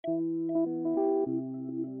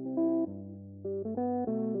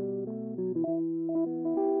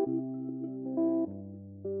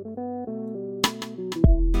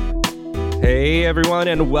Hey everyone,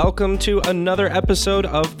 and welcome to another episode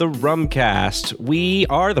of the Rumcast. We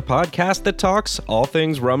are the podcast that talks all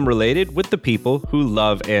things rum related with the people who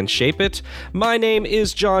love and shape it. My name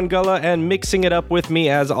is John Gulla, and mixing it up with me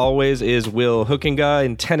as always is Will Hookinga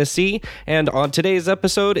in Tennessee. And on today's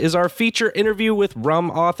episode is our feature interview with rum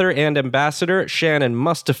author and ambassador Shannon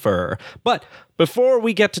Mustipher. But before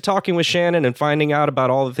we get to talking with Shannon and finding out about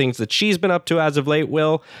all the things that she's been up to as of late,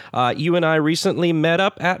 Will, you and I recently met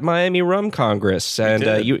up at Miami Rum Congress,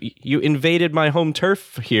 and you invaded my home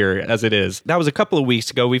turf here, as it is. That was a couple of weeks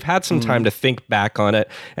ago. We've had some time to think back on it,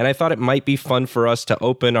 and I thought it might be fun for us to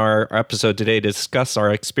open our episode today to discuss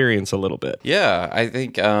our experience a little bit. Yeah, I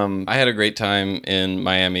think I had a great time in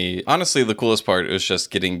Miami. Honestly, the coolest part was just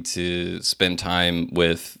getting to spend time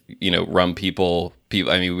with, rum people.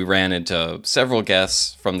 I mean, we ran into several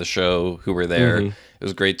guests from the show who were there. It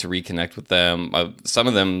was great to reconnect with them. Some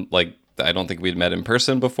of them, I don't think we'd met in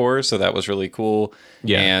person before, so that was really cool.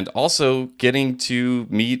 Yeah. And also getting to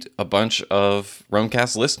meet a bunch of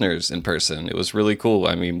Rumcast listeners in person. It was really cool.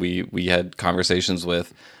 I mean, we had conversations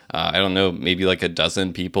with, I don't know, maybe like a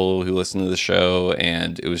dozen people who listen to the show,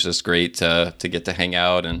 and it was just great to get to hang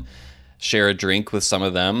out and share a drink with some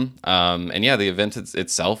of them. And yeah, the event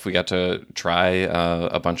itself, we got to try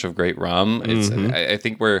a bunch of great rum. I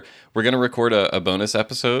think we're going to record a bonus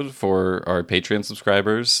episode for our Patreon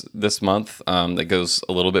subscribers this month that goes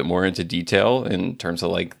a little bit more into detail in terms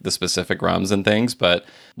of like the specific rums and things. But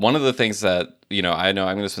one of the things that, I know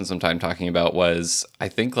I'm going to spend some time talking about was, I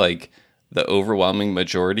think like the overwhelming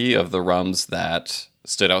majority of the rums that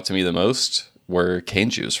stood out to me the most were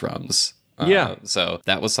cane juice rums. So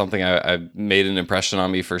that was something I made an impression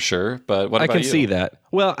on me for sure. But what about you? I can see that.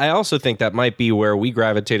 Well, I also think that might be where we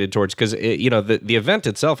gravitated towards, because the event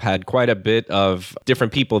itself had quite a bit of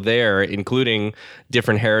different people there, including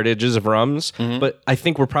different heritages of rums. But I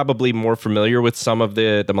think we're probably more familiar with some of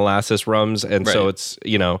the molasses rums, and so it's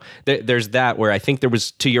there's that where I think there was,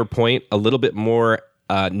 to your point, a little bit more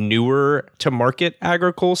newer to market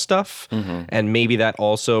agricole stuff, and maybe that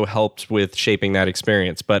also helped with shaping that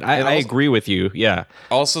experience. But I agree with you. Yeah.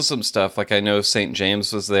 Also some stuff, like I know St.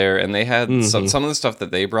 James was there, and they had some of the stuff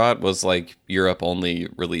that they brought was like Europe only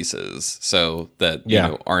releases, so that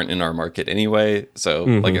aren't in our market anyway. So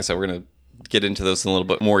like I said, we're gonna get into those in a little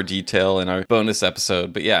bit more detail in our bonus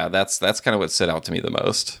episode. But yeah, that's kind of what stood out to me the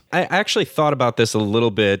most. I actually thought about this a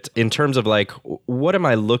little bit in terms of like, what am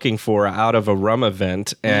I looking for out of a rum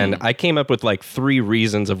event? And I came up with like 3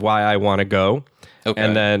 reasons of why I want to go. Okay.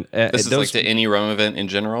 And then this is like to any rum event in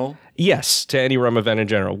general? Yes, to any rum event in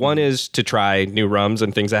general. One is to try new rums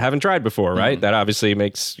and things I haven't tried before, right? That obviously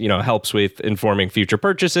makes, helps with informing future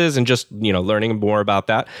purchases and just, learning more about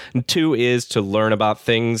that. And 2 is to learn about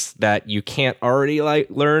things that you can't already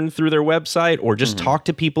learn through their website, or just talk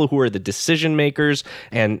to people who are the decision makers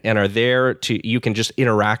and are there you can just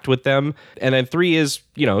interact with them. And then 3 is,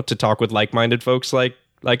 to talk with like-minded folks like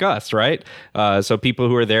us, right? So people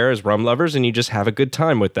who are there as rum lovers, and you just have a good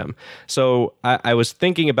time with them. So I was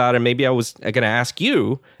thinking about it, maybe I was going to ask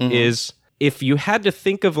you, is if you had to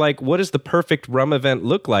think of like, what does the perfect rum event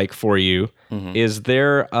look like for you? Is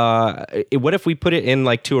there, what if we put it in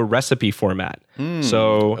like to a recipe format?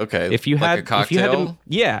 So if you had, like a cocktail?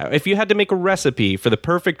 if you had to make a recipe for the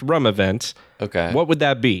perfect rum event, what would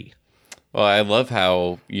that be? Well, I love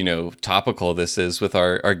how, topical this is with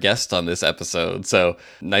our guest on this episode. So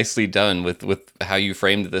nicely done with how you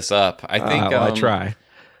framed this up. I think I try.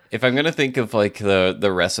 If I'm going to think of like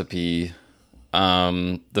the recipe,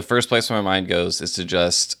 the first place where my mind goes is to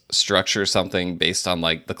just structure something based on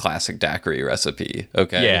like the classic daiquiri recipe.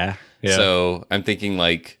 Okay. Yeah. So I'm thinking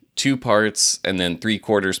like 2 parts and then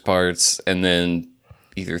 3/4 parts, and then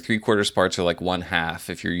either 3/4 parts or like 1/2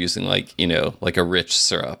 if you're using like, like a rich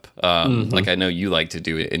syrup. Like I know you like to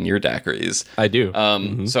do it in your daiquiris. I do.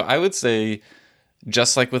 So I would say,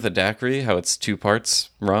 just like with a daiquiri, how it's 2 parts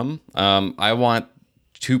rum, I want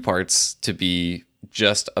 2 parts to be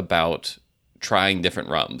just about trying different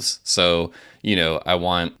rums. So, I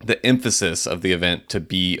want the emphasis of the event to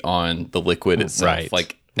be on the liquid itself. Right.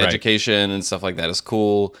 Like education and stuff like that is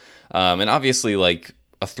cool. And obviously like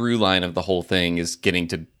a through line of the whole thing is getting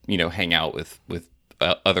to, hang out with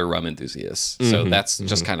other rum enthusiasts. So that's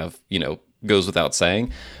just kind of, goes without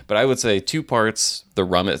saying. But I would say 2 parts, the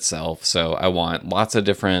rum itself. So I want lots of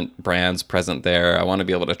different brands present there. I want to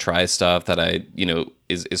be able to try stuff that I,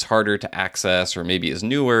 is harder to access or maybe is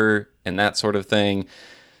newer and that sort of thing.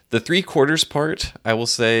 The 3/4 part, I will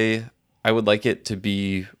say I would like it to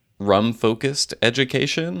be rum focused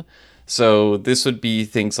education. So this would be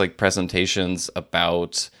things like presentations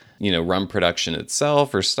about rum production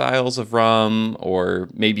itself or styles of rum, or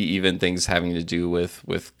maybe even things having to do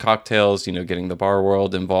with cocktails, getting the bar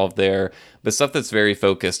world involved there, but stuff that's very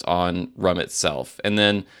focused on rum itself. And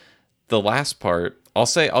then the last part,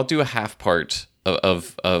 I'll do a half part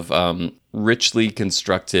of richly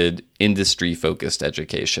constructed industry focused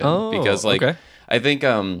education, because okay. I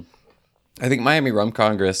think Miami Rum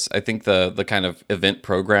Congress, I think the kind of event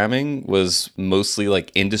programming was mostly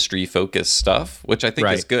like industry focused stuff, which I think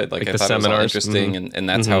is good. Like I thought seminars. It was all interesting, and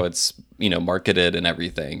that's how it's marketed and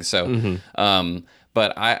everything. So,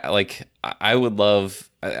 but I would love.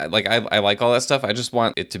 I like all that stuff. I just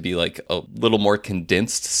want it to be like a little more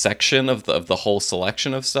condensed section of the whole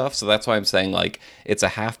selection of stuff. So that's why I'm saying like it's a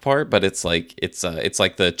half part, but it's like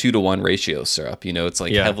the 2-to-1 ratio syrup. It's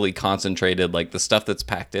like heavily concentrated. Like the stuff that's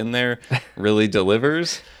packed in there really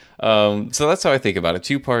delivers. So that's how I think about it.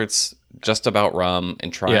 2 parts just about rum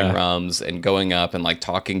and trying rums and going up and like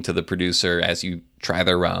talking to the producer as you try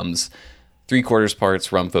their rums. 3/4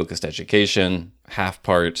 parts rum focused education, half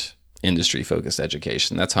part industry focused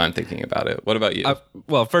education. That's how I'm thinking about it. What about you?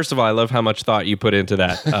 Well, first of all, I love how much thought you put into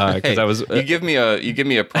that, because I was you give me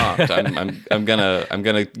a prompt. I'm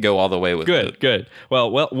gonna go all the way with it. Good.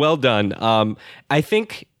 Well done. I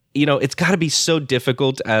think it's got to be so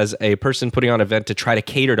difficult as a person putting on an event to try to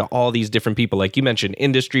cater to all these different people. Like you mentioned,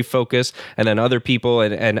 industry focus and then other people.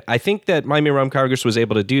 And I think that Miami Rum Congress was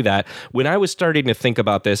able to do that. When I was starting to think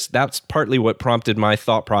about this, that's partly what prompted my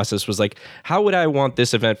thought process was like, how would I want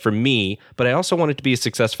this event for me? But I also want it to be a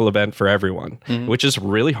successful event for everyone, which is a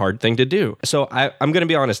really hard thing to do. So I'm going to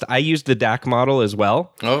be honest. I used the DAC model as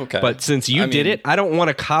well. Oh, okay. But since you did it, I don't want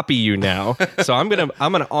to copy you now. So I'm going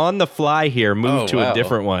to on the fly here move to a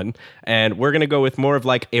different one. And we're going to go with more of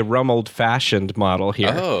like a rum old-fashioned model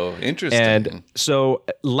here. Oh, interesting. And so,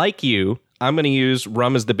 like you, I'm going to use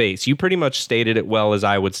rum as the base. You pretty much stated it well as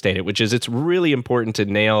I would state it, which is it's really important to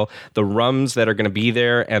nail the rums that are going to be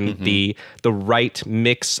there, and the right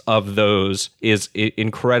mix of those is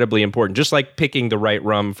incredibly important. Just like picking the right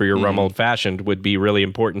rum for your rum old fashioned would be really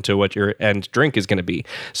important to what your end drink is going to be.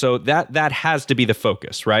 So that has to be the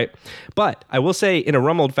focus, right? But I will say in a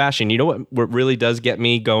rum old fashioned, you know what really does get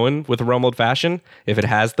me going with a rum old fashioned? If it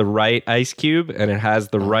has the right ice cube and it has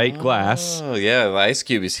the right glass. Oh yeah, the ice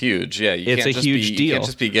cube is huge. Yeah, it's a huge deal. You can't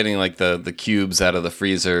just be getting like the cubes out of the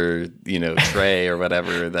freezer, tray or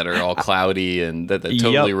whatever that are all cloudy, and that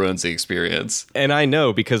totally ruins the experience. And I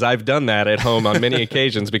know because I've done that at home on many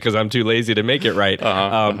occasions because I'm too lazy to make it right.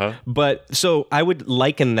 But so I would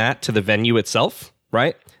liken that to the venue itself,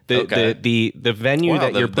 right? The venue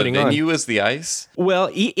that you're putting on. The venue is the ice? Well,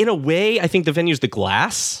 in a way, I think the venue is the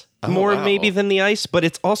glass. Maybe than the ice, but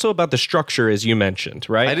it's also about the structure, as you mentioned,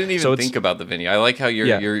 right? I didn't even think about the venue. I like how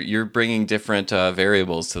you're bringing different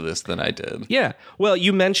variables to this than I did. Yeah. Well,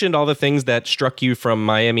 you mentioned all the things that struck you from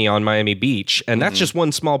Miami on Miami Beach, and that's just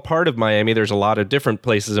one small part of Miami. There's a lot of different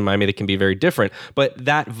places in Miami that can be very different, but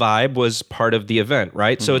that vibe was part of the event,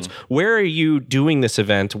 right? So it's where are you doing this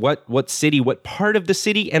event? What city? What part of the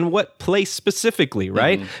city? And what place specifically,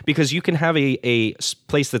 right? Because you can have a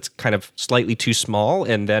place that's kind of slightly too small,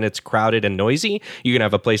 and then it's crowded and noisy. You can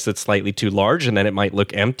have a place that's slightly too large, and then it might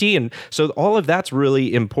look empty. And so all of that's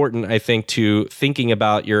really important, I think, to thinking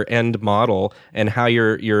about your end model and how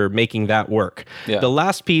you're making that work. Yeah. The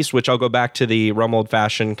last piece, which I'll go back to the rum old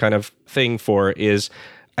fashioned kind of thing for, is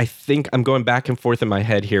I think I'm going back and forth in my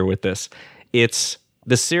head here with this. It's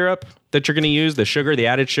the syrup that you're going to use, the sugar, the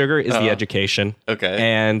added sugar is the education. Okay.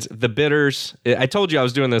 And the bitters, I told you I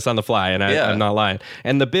was doing this on the fly, and I'm not lying.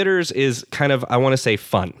 And the bitters is kind of, I want to say,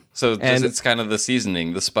 fun. So it's kind of the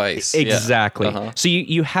seasoning, the spice. Exactly. Yeah. So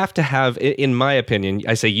you have to have, in my opinion,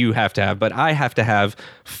 I say you have to have, but I have to have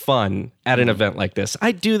fun at an event like this.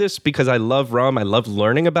 I do this because I love rum. I love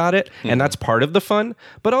learning about it, and that's part of the fun.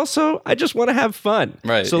 But also, I just want to have fun.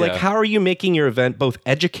 Right. So how are you making your event both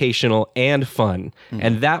educational and fun?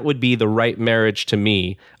 And that would be the right marriage to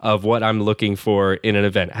me of what I'm looking for in an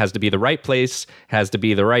event. It has to be the right place, has to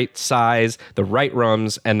be the right size, the right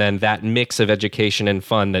rums, and then that mix of education and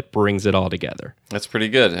fun that brings it all together. That's pretty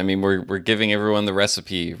good. I mean, we're giving everyone the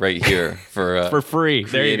recipe right here for for free.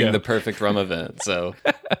 Creating the perfect rum event. So,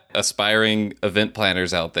 aspiring event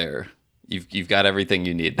planners out there, you've got everything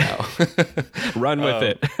you need now. Run with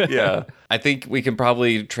it. Yeah. I think we can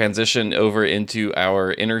probably transition over into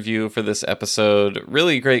our interview for this episode.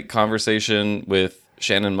 Really great conversation with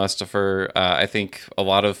Shannon Mustipher. I think a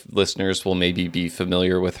lot of listeners will maybe be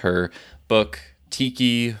familiar with her book,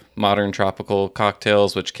 Tiki, Modern Tropical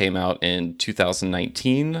Cocktails, which came out in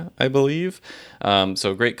 2019, I believe.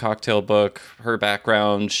 So great cocktail book. Her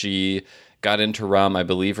background, she got into rum, I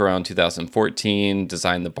believe, around 2014,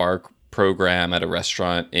 designed the bar program at a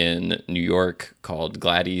restaurant in New York called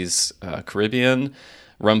Gladys Caribbean,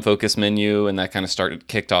 rum focus menu, and that kind of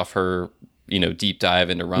kicked off her deep dive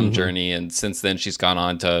into rum journey. And since then she's gone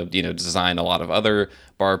on to design a lot of other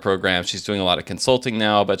bar programs. She's doing a lot of consulting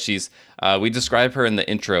now, but she's we describe her in the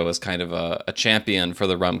intro as kind of a champion for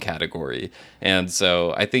the rum category. And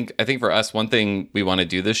so I think for us, one thing we want to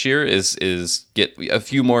do this year is get a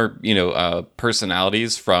few more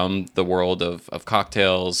personalities from the world of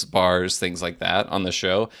cocktails, bars, things like that on the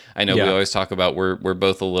show. I know we always talk about we're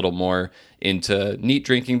both a little more into neat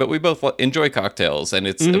drinking, but we both enjoy cocktails, and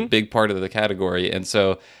it's a big part of the category. And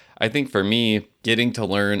so I think for me, getting to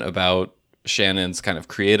learn about Shannon's kind of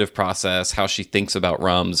creative process, how she thinks about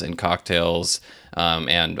rums and cocktails,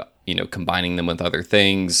 and combining them with other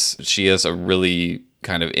things. She has a really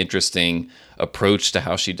kind of interesting approach to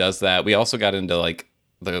how she does that. We also got into like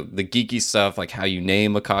the geeky stuff, like how you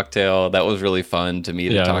name a cocktail. That was really fun to me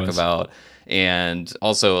to talk about. And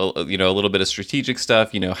also, a little bit of strategic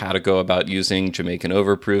stuff, how to go about using Jamaican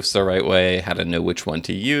overproofs the right way, how to know which one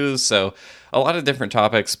to use. So a lot of different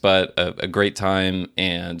topics, but a great time.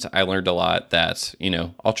 And I learned a lot that,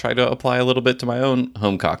 I'll try to apply a little bit to my own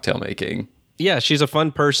home cocktail making. Yeah, she's a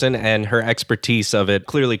fun person, and her expertise of it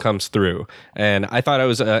clearly comes through. And I thought it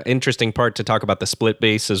was an interesting part to talk about the split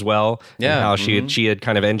base as well. Yeah, and how she had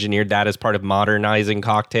kind of engineered that as part of modernizing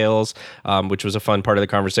cocktails, which was a fun part of the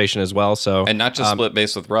conversation as well. So, and not just split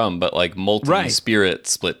base with rum, but like multi-spirit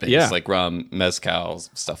split base, like rum, mezcal,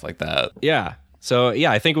 stuff like that. Yeah. So,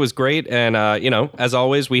 I think it was great. And, as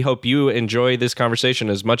always, we hope you enjoy this conversation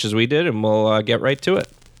as much as we did, and we'll get right to it.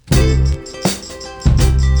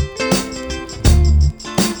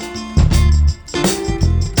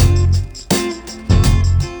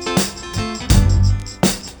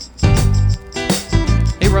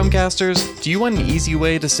 Rumcasters, do you want an easy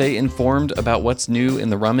way to stay informed about what's new in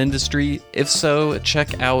the rum industry? If so,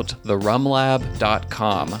 check out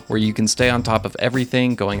therumlab.com, where you can stay on top of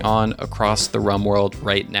everything going on across the rum world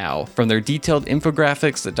right now. From their detailed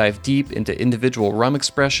infographics that dive deep into individual rum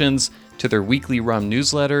expressions, to their weekly rum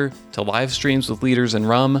newsletter, to live streams with leaders in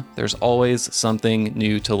rum, there's always something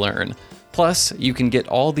new to learn. Plus, you can get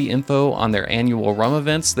all the info on their annual rum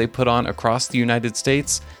events they put on across the United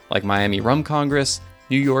States, like Miami Rum Congress,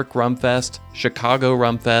 New York Rum Fest, Chicago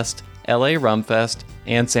Rum Fest, LA Rum Fest,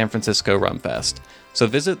 and San Francisco Rum Fest. So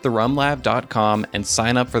visit therumlab.com and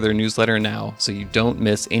sign up for their newsletter now so you don't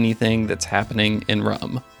miss anything that's happening in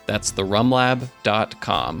rum. That's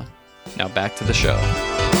therumlab.com. Now back to the show.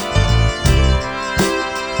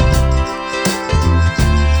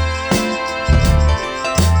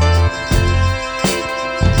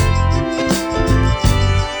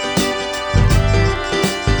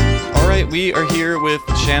 We are here with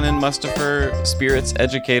Shannon Mustipher, spirits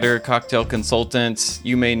educator, cocktail consultant.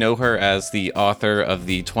 You may know her as the author of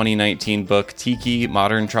the 2019 book, Tiki,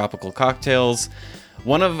 Modern Tropical Cocktails.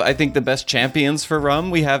 One of, I think, the best champions for rum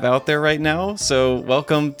we have out there right now. So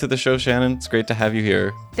welcome to the show, Shannon. It's great to have you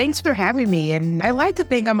here. Thanks for having me. And I like to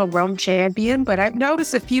think I'm a rum champion, but I've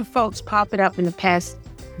noticed a few folks popping up in the past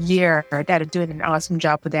year that are doing an awesome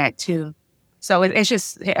job with that too. So it's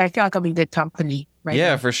just, I feel like I'm in good company. Right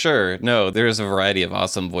yeah, now. For sure. No, there's a variety of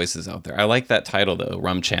awesome voices out there. I like that title, though,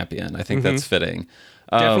 Rum Champion. I think that's fitting.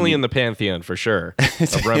 Definitely in the pantheon, for sure,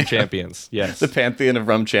 of rum champions. Yes. The pantheon of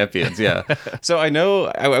rum champions, yeah. So I know,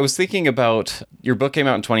 I was thinking about, your book came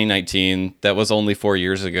out in 2019. That was only 4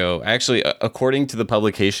 years ago. Actually, according to the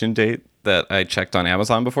publication date that I checked on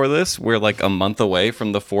Amazon before this, we're like a month away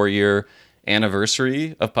from the 4-year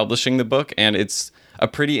anniversary of publishing the book, and it's a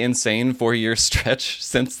pretty insane 4-year stretch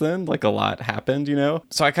since then. Like, a lot happened,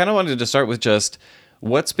 So I kind of wanted to start with just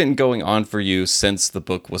what's been going on for you since the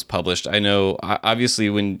book was published. I know, obviously,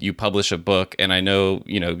 when you publish a book, and I know,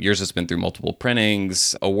 yours has been through multiple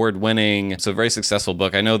printings, award-winning, so a very successful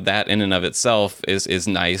book. I know that in and of itself is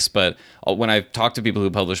nice, but when I talk to people who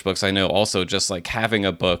publish books, I know also just like having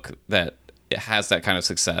a book that it has that kind of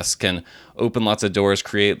success can open lots of doors,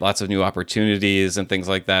 create lots of new opportunities and things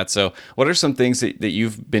like that. So what are some things that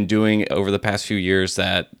you've been doing over the past few years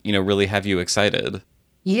that, really have you excited?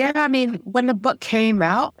 Yeah, I mean, when the book came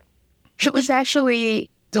out, it was actually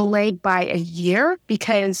delayed by a year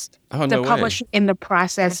because the publisher in the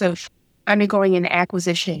process of undergoing an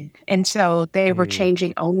acquisition. And so they were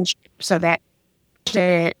changing ownership so that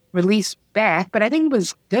the release back. But I think it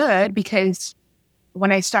was good because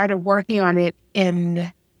when I started working on it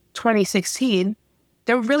in 2016,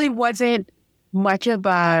 there really wasn't much of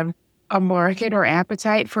a market or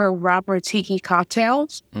appetite for rum or tiki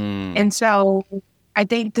cocktails. And so I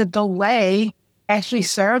think the delay actually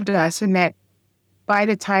served us in that by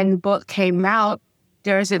the time the book came out,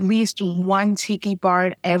 there's at least one tiki bar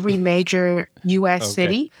in every major U.S.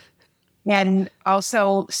 city. And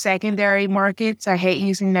also secondary markets. I hate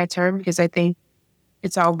using that term because I think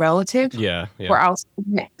it's all relative. Yeah. Where I'll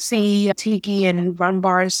see tiki and rum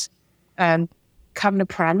bars come to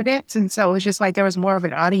prominence. And so it's just like there was more of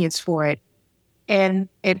an audience for it. And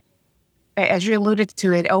it, as you alluded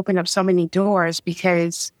to, it opened up so many doors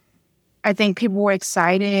because I think people were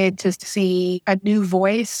excited to see a new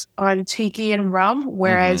voice on tiki and rum,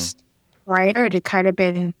 whereas prior it had kind of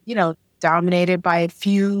been, dominated by a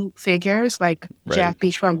few figures like Jack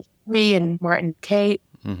Beachrum and Martin Kate,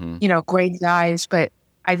 great guys. But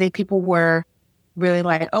I think people were really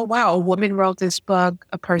like, oh, wow, a woman wrote this book,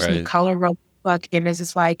 a person of color wrote the book. And it's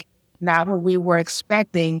just like not what we were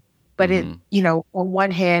expecting. But it, on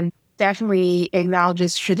one hand, definitely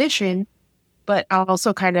acknowledges tradition, but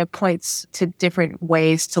also kind of points to different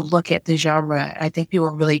ways to look at the genre. I think people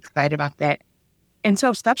are really excited about that. And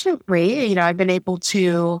so subsequently, I've been able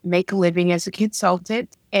to make a living as a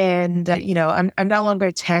consultant. And, I'm no longer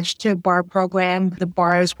attached to a bar program. The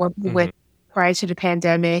bar I was working with prior to the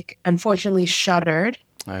pandemic, unfortunately shuttered.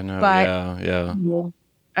 I know, but, yeah.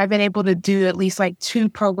 I've been able to do at least like 2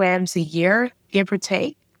 programs a year, give or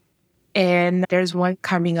take. And there's one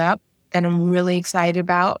coming up that I'm really excited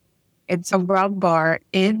about. It's a rum bar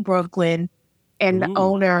in Brooklyn. And the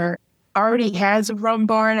owner already has a rum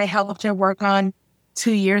bar and I helped her work on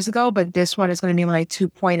 2 years ago, but this one is going to be like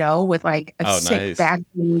 2.0 with like a sick back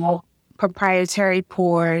wheel, proprietary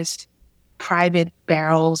pours, private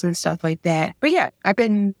barrels and stuff like that. But yeah, I've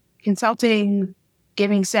been consulting,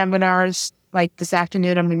 giving seminars. Like this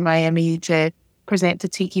afternoon, I'm in Miami to present to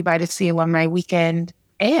Tiki by the Sea Alumni Weekend.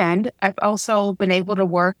 And I've also been able to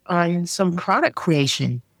work on some product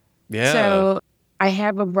creation. Yeah. So I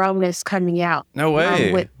have a rum that's coming out. No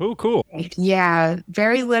way. Oh, cool. Yeah.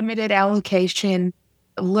 Very limited allocation,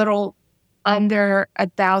 a little under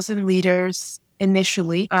 1,000 liters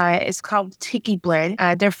initially. It's called Tiki Blend.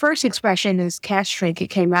 Their first expression is Cash Drink. It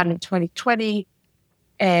came out in 2020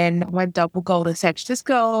 and went double gold in San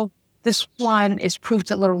Francisco. This one is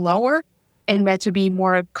proofed a little lower and meant to be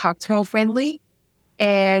more cocktail friendly.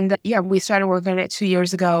 And yeah, we started working on it 2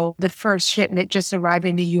 years ago. The first shipment just arrived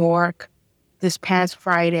in New York this past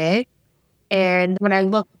Friday. And when I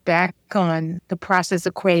look back on the process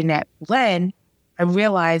of creating that blend, I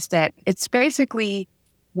realized that it's basically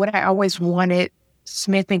what I always wanted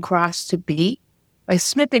Smith & Cross to be. Like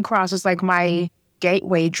Smith & Cross is like my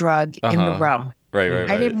gateway drug in the rum. Right.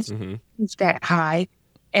 I didn't reach that high.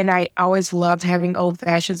 And I always loved having old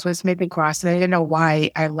fashions with Smith & Cross. And I didn't know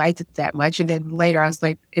why I liked it that much. And then later I was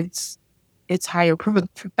like, it's higher proof.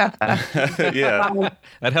 Yeah,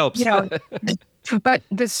 that helps. But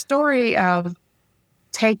the story of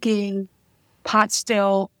taking pot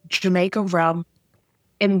still Jamaica rum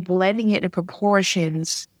and blending it in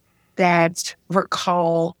proportions that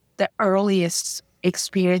recall the earliest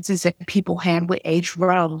experiences that people had with aged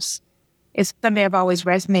rums is something I've always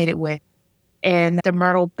resonated with. And the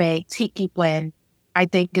Myrtle Bay Tiki Blend, I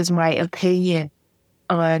think, is my opinion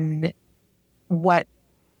on what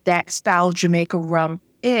that style Jamaica rum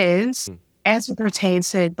is as it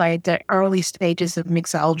pertains to like the early stages of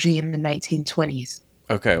mixology in the 1920s.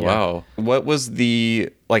 Okay, wow. What was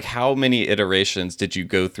how many iterations did you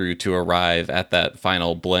go through to arrive at that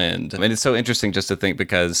final blend? I mean, it's so interesting just to think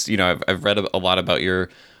because, I've read a lot about your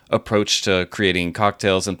approach to creating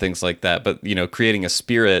cocktails and things like that, but, creating a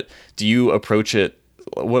spirit, do you approach it,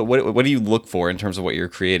 what do you look for in terms of what you're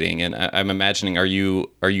creating? And I'm imagining, are you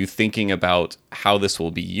thinking about how this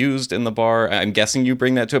will be used in the bar? I'm guessing you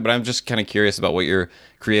bring that to it, but I'm just kind of curious about what your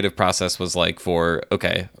creative process was like for,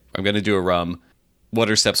 okay, I'm going to do a rum. What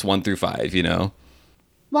are steps 1 through 5,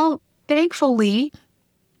 Well, thankfully,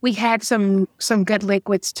 we had some good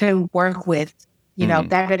liquids to work with,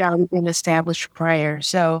 that had already been established prior.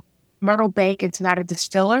 So Myrtle Bay, it's not a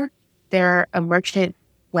distiller. They're a merchant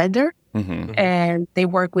blender, and they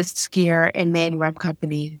work with Skier and Maine Rum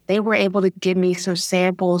Company. They were able to give me some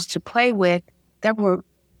samples to play with that were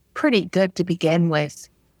pretty good to begin with.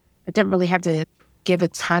 I didn't really have to give a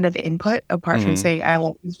ton of input apart from saying, I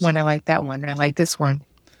like this one, I like that one, I like this one.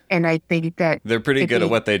 And I think that they're pretty good at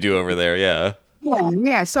what they do over there, yeah.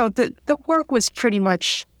 Yeah. So the work was pretty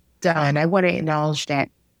much done. I want to acknowledge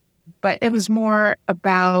that. But it was more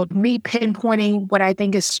about me pinpointing what I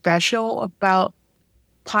think is special about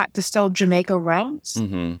pot distilled Jamaica rums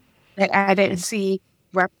that I didn't see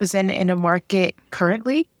represented in the market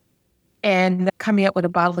currently, and coming up with a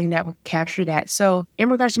bottling that would capture that. So in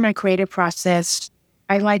regards to my creative process,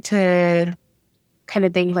 I like to kind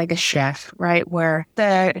of think like a chef, right? Where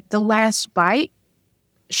the last bite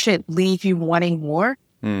should leave you wanting more,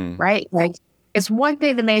 right? Like, it's one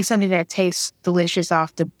thing to make something that tastes delicious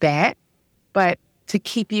off the bat, but to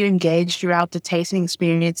keep you engaged throughout the tasting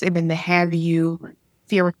experience and then to have you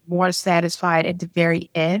feel more satisfied at the very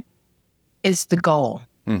end is the goal,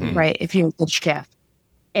 right? If you're a good chef.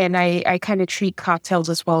 And I kind of treat cocktails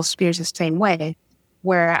as well as spirits the same way,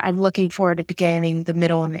 where I'm looking for the beginning, the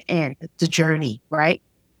middle, and the end, the journey, right?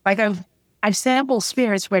 Like I've sampled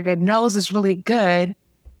spirits where the nose is really good,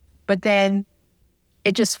 but then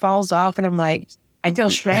it just falls off and I'm like, I feel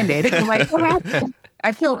stranded. I'm like, what happened?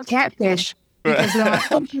 I feel catfish because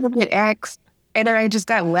I'm get X and then I just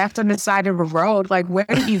got left on the side of the road. Like, where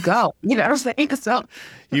did you go? You know what I'm saying? So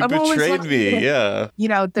you betrayed me. Yeah. You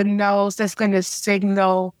know, the nose that's going to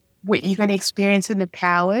signal what you're going to experience in the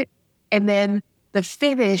palate. And then the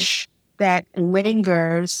finish that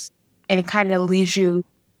lingers and kind of leaves you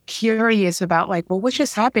curious about like, well, what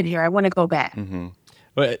just happened here? I want to go back.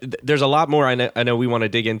 But there's a lot more I know we want to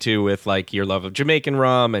dig into with like your love of Jamaican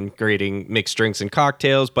rum and creating mixed drinks and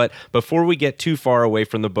cocktails. But before we get too far away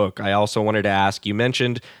from the book, I also wanted to ask, you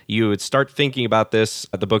mentioned you would start thinking about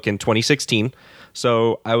the book in 2016.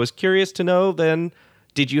 So I was curious to know then,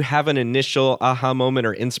 did you have an initial aha moment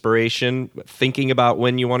or inspiration thinking about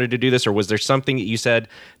when you wanted to do this? Or was there something that you said,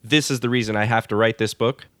 this is the reason I have to write this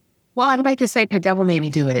book? Well, I'd like to say the devil made me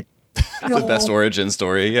do it. The best origin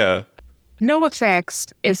story, yeah. No Effects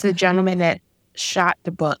is the gentleman that shot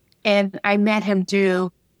the book. And I met him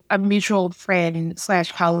through a mutual friend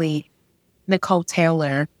 / colleague, Nicole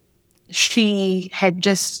Taylor. She had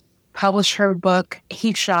just published her book.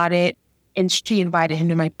 He shot it. And she invited him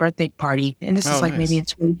to my birthday party. And this is like maybe in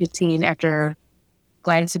 2015 after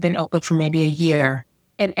Gladys had been open for maybe a year.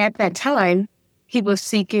 And at that time, he was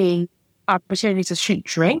seeking opportunities to shoot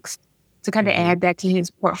drinks to kind of add that to his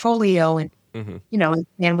portfolio and, you know,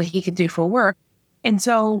 and what he could do for work. And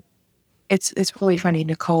so it's really funny.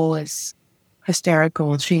 Nicole is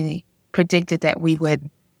hysterical. She predicted that we would,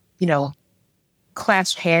 you know,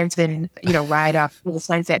 clasp hands and, you know, ride off the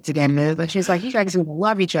sunset together. But she's like, you guys are going to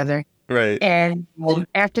love each other. Right. And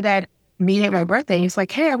after that meeting at my birthday, he's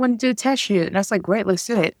like, hey, I want to do a test shoot. And I was like, great, let's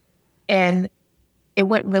do it. And it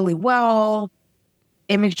went really well.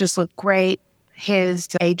 Image just looked great. His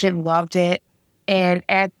agent loved it. And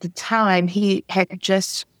at the time, he had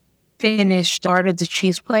just finished Art of the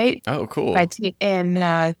Cheese Plate. Oh, cool. And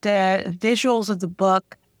the visuals of the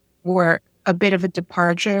book were a bit of a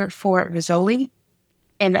departure for Rizzoli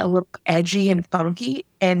and a little edgy and funky.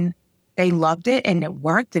 And they loved it and it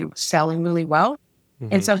worked. It was selling really well.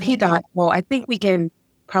 And so he thought, well, I think we can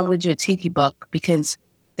probably do a tiki book because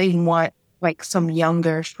they want like some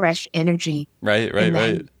younger, fresh energy. Right.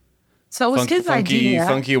 So it was his idea.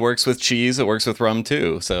 Funky works with cheese. It works with rum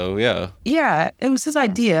too. So yeah. Yeah, it was his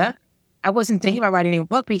idea. I wasn't thinking about writing a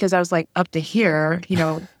book because I was like up to here, you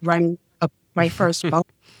know, writing my first book.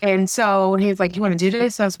 And so he was like, you want to do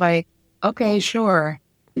this? I was like, okay, sure.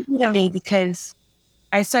 You know, because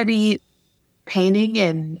I studied painting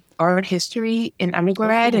and art history in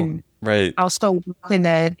undergrad and also worked in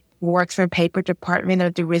the works and paper department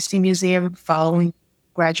of the RISD Museum following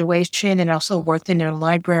graduation and also worked in their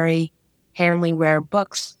library handling rare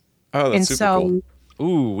books. Oh, that's super cool.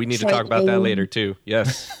 Ooh, we need to talk about that later too.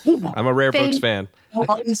 Yes. I'm a rare books fan.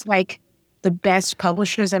 Always like the best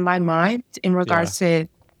publishers in my mind in regards to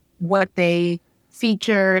what they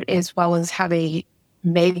featured as well as how they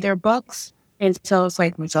made their books. And so it's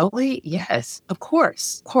like, Rizzoli? Yes, of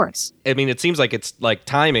course. I mean, it seems like it's like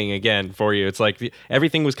timing again for you. It's like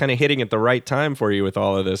everything was kind of hitting at the right time for you with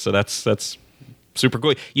all of this. So that's super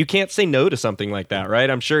cool. You can't say no to something like that, right?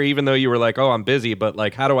 I'm sure even though you were like, oh, I'm busy, but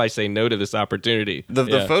like, how do I say no to this opportunity?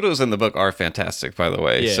 The photos in the book are fantastic, by the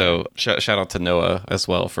way. Yeah. So shout out to Noah as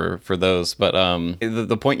well for those. But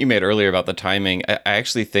the point you made earlier about the timing, I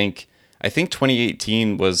actually think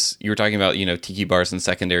 2018 was, you were talking about, you know, tiki bars in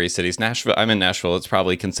secondary cities. Nashville, I'm in Nashville. It's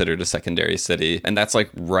probably considered a secondary city. And that's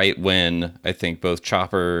like right when I think both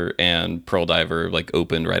Chopper and Pearl Diver like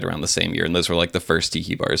opened right around the same year. And those were like the first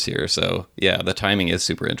tiki bars here. So yeah, the timing is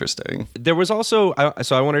super interesting. There was also,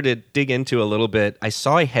 so I wanted to dig into a little bit. I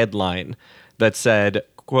saw a headline that said,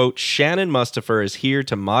 quote, Shannon Mustipher is here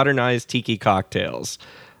to modernize tiki cocktails.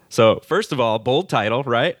 So first of all, bold title,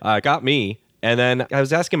 right? Got me. And then I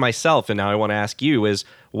was asking myself, and now I want to ask you, is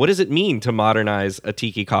what does it mean to modernize a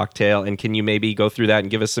tiki cocktail? And can you maybe go through that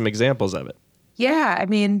and give us some examples of it? Yeah, I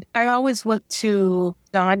mean, I always look to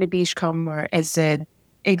Don the Beachcomber as an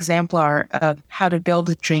exemplar of how to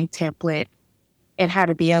build a drink template and how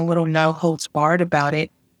to be a little no-holds-barred about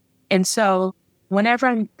it. And so whenever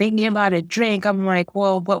I'm thinking about a drink, I'm like,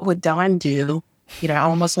 well, what would Dawn do? You know,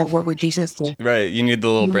 almost like what would Jesus do? Right. You need the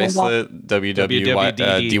little bracelet,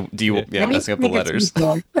 WWYD. Yeah, messing up the letters.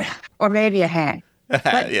 Or maybe a hat.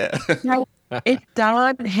 But, yeah. If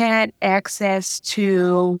Dawn had access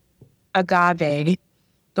to agave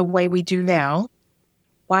the way we do now,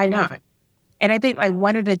 why not? And I think like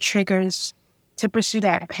one of the triggers to pursue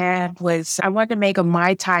that path was I wanted to make a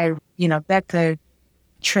Mai Tai, that's a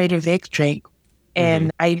Trader Vic drink.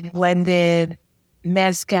 And I blended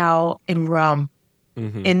mezcal and rum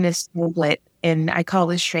in this tablet, and I call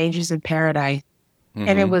it Strangers in Paradise.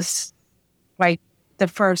 And it was like the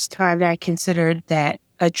first time that I considered that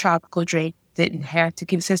a tropical drink didn't have to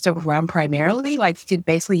consist of rum primarily. Like you could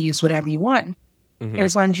basically use whatever you want.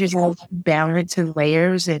 As long as you have balance and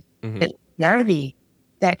layers and clarity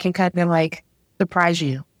that can kind of like surprise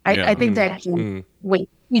you. I think that when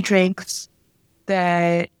he drinks,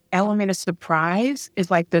 the element of surprise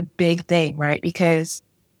is like the big thing, right? Because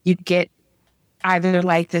you get either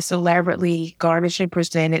like this elaborately garnished and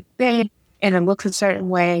presented thing, and it looks a certain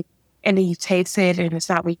way, and then you taste it, and it's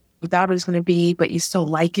not what you thought it was going to be, but you still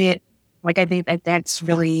like it. Like, I think that that's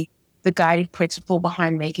really the guiding principle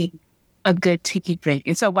behind making a good tiki drink.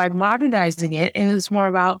 And so by modernizing it, it was more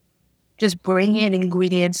about just bringing in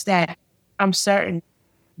ingredients that I'm certain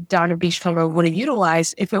Donna Beachcomber would have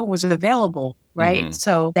utilized if it was available, right?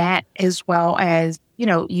 So that, as well as,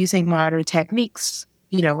 using modern techniques,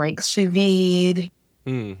 like sous vide,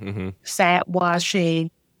 fat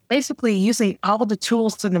washing, basically using all the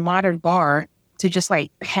tools in the modern bar to just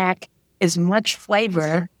like pack as much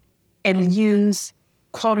flavor and use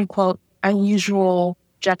quote unquote unusual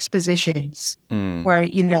juxtapositions where,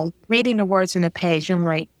 reading the words in a page, I'm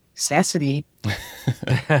like, necessity.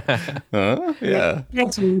 Yeah.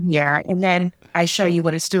 It's here, and then I show you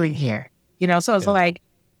what it's doing here. So it's like,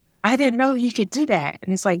 I didn't know you could do that.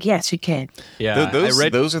 And it's like, yes, you can. Yeah.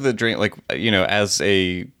 Those are the drink, like, as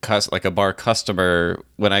a bar customer,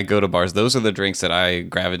 when I go to bars, those are the drinks that I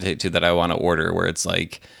gravitate to, that I want to order, where it's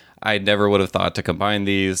like, I never would have thought to combine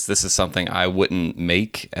these. This is something I wouldn't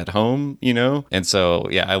make at home, And so,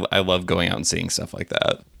 yeah, I love going out and seeing stuff like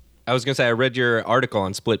that. I was going to say, I read your article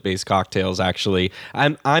on split-based cocktails, actually.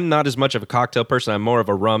 I'm not as much of a cocktail person. I'm more of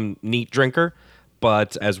a rum neat drinker.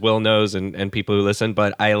 But as Will knows, and people who listen,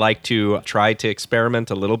 but I like to try to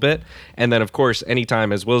experiment a little bit. And then, of course,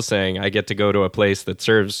 anytime, as Will's saying, I get to go to a place that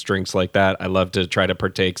serves drinks like that, I love to try to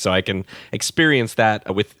partake so I can experience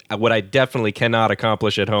that with what I definitely cannot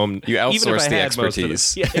accomplish at home. You outsource the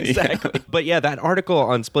expertise. Yeah, exactly. Yeah. But yeah, that article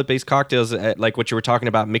on split-based cocktails, like what you were talking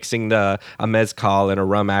about, mixing a mezcal and a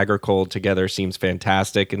rum agricole together seems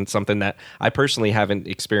fantastic, and something that I personally haven't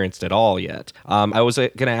experienced at all yet. I was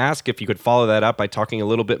going to ask if you could follow that up by talking a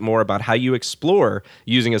little bit more about how you explore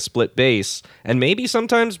using a split base, and maybe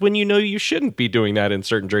sometimes when you shouldn't be doing that in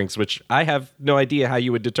certain drinks, which I have no idea how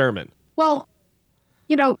you would determine. Well,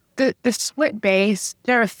 the split base,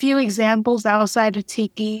 there are a few examples outside of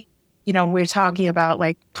tiki. We're talking about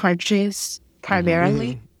like punches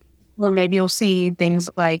primarily, where maybe you'll see things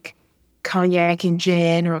like cognac and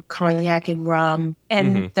gin or cognac and rum.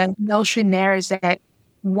 And the notion there is that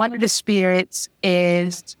one of the spirits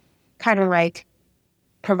is kind of like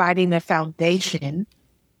providing the foundation,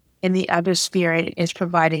 and the other spirit is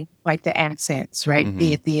providing like the accents, right?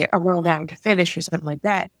 Be it the aroma to finish or something like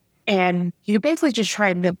that. And you're basically just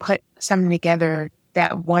trying to put something together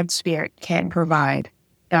that one spirit can provide,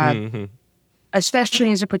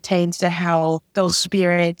 especially as it pertains to how those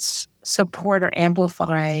spirits support or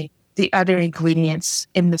amplify the other ingredients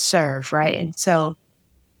in the serve, right? And so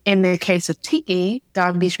in the case of tiki,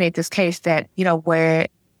 Don Beach made this case that, where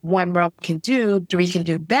one rum can do, three can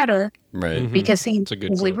do better. Right. Because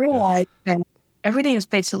we realized that everything is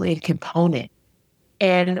basically a component.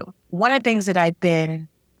 And one of the things that I've been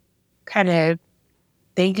kind of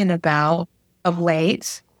thinking about of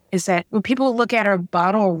late is that when people look at our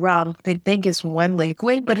bottle of rum, they think it's one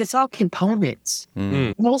liquid, but it's all components. For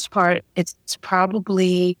the most part, it's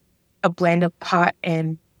probably a blend of pot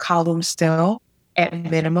and column still at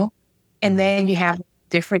minimum. And then you have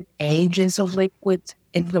different ages of liquids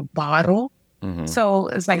in the bottle. So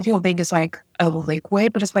it's like people think it's like a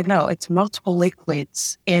liquid, but it's like, no, it's multiple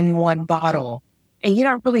liquids in one bottle. And you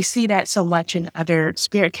don't really see that so much in other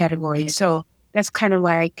spirit categories. So that's kind of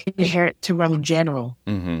like inherent to rum in general.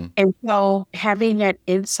 And so having that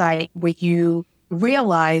insight where you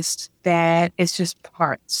realize that it's just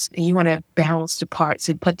parts and you want to balance the parts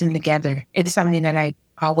and put them together, it's something that I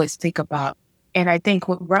always think about. And I think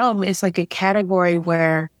with rum, it's like a category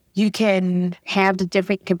where you can have the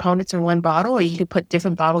different components in one bottle, or you can put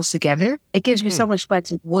different bottles together. It gives you so much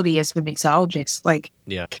flexibility as a mixologist. Like,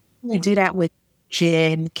 can't really do that with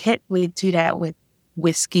gin, can't really do that with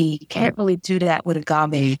whiskey, can't really do that with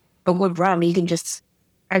agave. But with rum, you can just,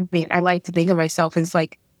 I like to think of myself as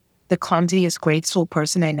like the clumsiest, graceful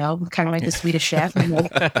person I know, kind of like the Swedish chef. Like,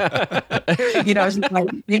 it's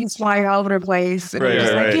like things flying all over the place. And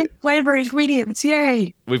like, get flavor ingredients,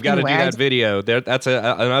 yay. We've got to do that video. That's an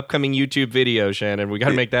upcoming YouTube video, Shannon. We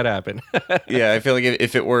got to make that happen. Yeah, I feel like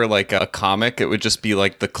if it were like a comic, it would just be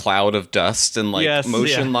like the cloud of dust and like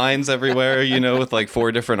motion lines everywhere, with like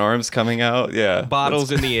 4 different arms coming out. Yeah. Bottles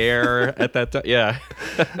in the air at that time. Yeah.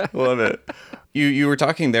 Love it. You were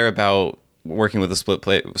talking there about working with a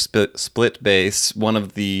split base, one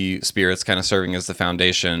of the spirits kind of serving as the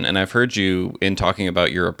foundation. And I've heard you in talking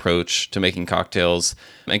about your approach to making cocktails,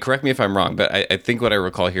 and correct me if I'm wrong, but I think what I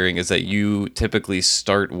recall hearing is that you typically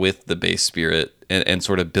start with the base spirit and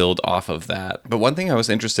sort of build off of that. But one thing I was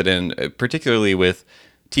interested in, particularly with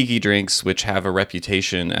tiki drinks, which have a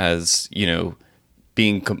reputation as,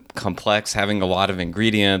 being complex, having a lot of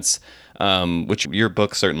ingredients, which your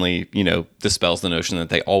book certainly, dispels the notion that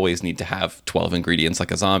they always need to have 12 ingredients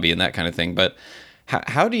like a zombie and that kind of thing. But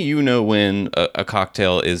how do you know when a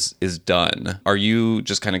cocktail is done? Are you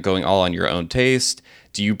just kind of going all on your own taste?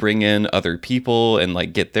 Do you bring in other people and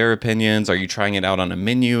like get their opinions? Are you trying it out on a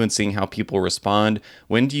menu and seeing how people respond?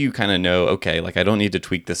 When do you kind of know, okay, like I don't need to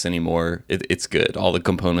tweak this anymore. It's good. All the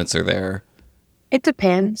components are there. It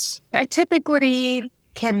depends. I typically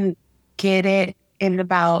can get it in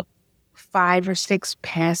about 5 or 6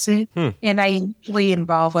 passes, and I usually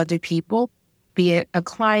involve other people, be it a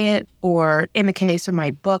client or, in the case of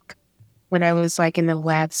my book, when I was like in the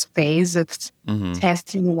last phase of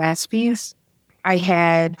testing the last piece, I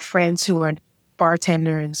had friends who were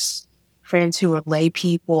bartenders, friends who were lay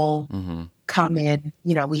people come in.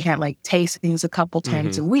 We had like tastings a couple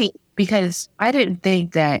times a week, because I didn't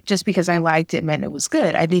think that just because I liked it meant it was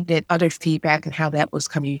good. I needed other feedback and how that was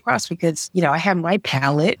coming across, because, I have my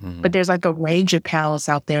palate, but there's like a range of palates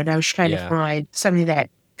out there. And I was trying to find something that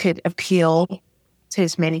could appeal to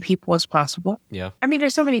as many people as possible. Yeah. I mean,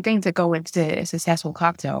 there's so many things that go into a successful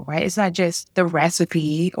cocktail, right? It's not just the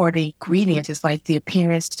recipe or the ingredients. It's like the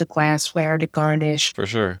appearance, the glassware, the garnish. For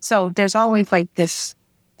sure. So there's always like this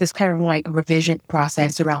kind of like revision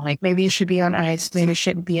process around like, maybe it should be on ice, maybe it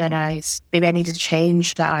shouldn't be on ice, maybe I need to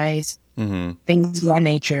change the ice, things of that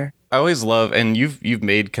nature. I always love, and you've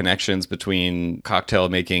made connections between cocktail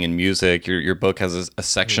making and music. Your book has a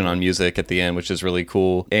section on music at the end, which is really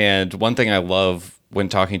cool. And one thing I love when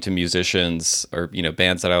talking to musicians or,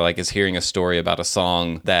 bands that I like is hearing a story about a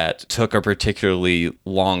song that took a particularly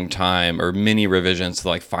long time or many revisions to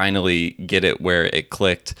like finally get it where it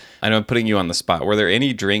clicked. I know I'm putting you on the spot. Were there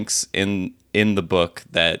any drinks in the book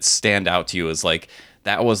that stand out to you as like,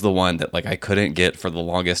 that was the one that like I couldn't get for the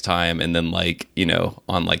longest time, and then like,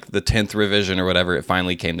 on like the 10th revision or whatever, it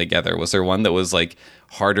finally came together? Was there one that was like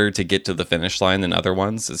harder to get to the finish line than other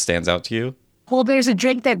ones that stands out to you? Well, there's a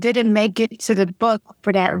drink that didn't make it to the book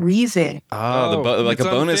for that reason. Like a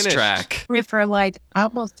bonus track. For like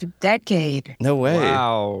almost a decade. No way.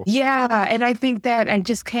 Wow. Yeah, and I think that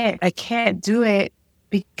I can't do it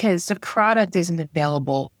because the product isn't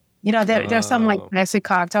available. There's some like classic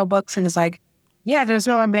cocktail books, and it's like, yeah, there's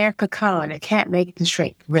no America Con. I can't make this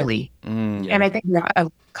drink, really. And I think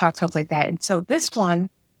of cocktails like that. And so this one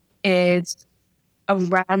is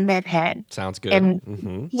around Manhattan. Sounds good.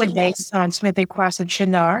 And with based on Smith & Cross and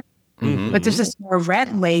Chinar. But this is more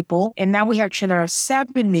red label. And now we have Chinar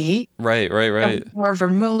 70. Right. More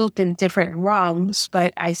vermouth and different rums,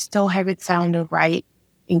 but I still haven't found the right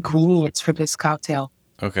ingredients for this cocktail.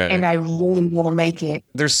 Okay. And I really want to make it.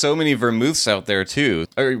 There's so many vermouths out there too.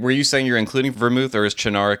 Were you saying you're including vermouth, or is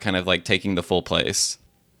Chinar kind of like taking the full place?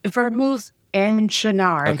 Vermouth and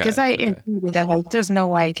Chinar, because I included that. Like, there's no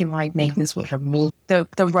way I can like make this with vermouth. The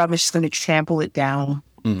rum is just going to trample it down.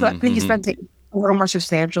 So I think it's going to take a little more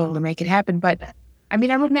substantial to make it happen. But I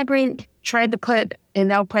mean, I remember trying to put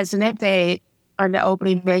an El Presidente on the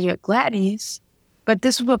opening menu at Gladys, but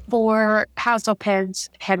this was before House of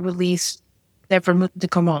Pens had released their vermouth de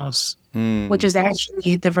Commence, which is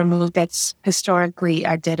actually the vermouth that's historically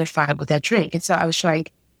identified with that drink. And so I was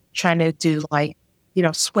like trying to do like,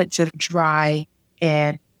 switch of dry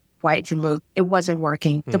and white vermouth. It wasn't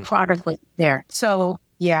working. The product was there. So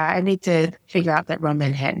Yeah, I need to figure out that rum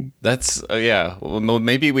Manhattan. That's yeah. Well,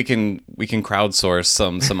 maybe we can crowdsource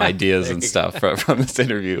some ideas and stuff from this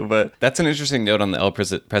interview. But that's an interesting note on the El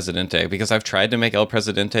Presidente, because I've tried to make El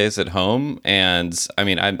Presidentes at home, and I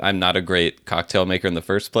mean I'm not a great cocktail maker in the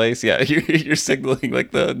first place. Yeah, you're signaling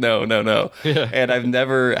like the no. Yeah. And I've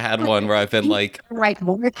never had one where I've been like,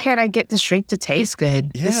 where can I get this drink to taste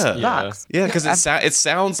good? Yeah, because it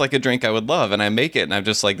sounds like a drink I would love, and I make it, and I'm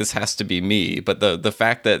just like, this has to be me. But the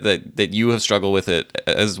fact that you have struggled with it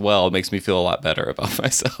as well makes me feel a lot better about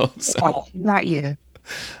myself. So. Not you.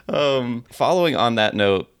 Following on that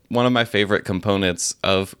note, one of my favorite components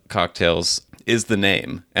of cocktails is the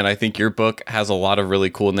name. And I think your book has a lot of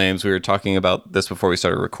really cool names. We were talking about this before we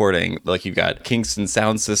started recording. Like you've got Kingston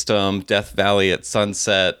Sound System, Death Valley at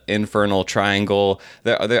Sunset, Infernal Triangle.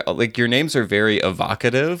 They're like your names are very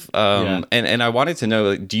evocative. And I wanted to know,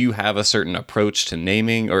 like, do you have a certain approach to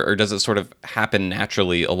naming, or does it sort of happen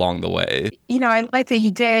naturally along the way? I like that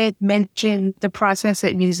you did mention the process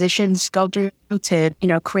that musicians go through to,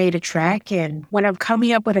 create a track. And when I'm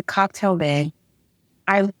coming up with a cocktail name,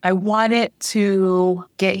 I wanted to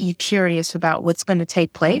get you curious about what's going to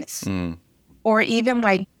take place, or even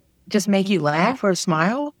like just make you laugh or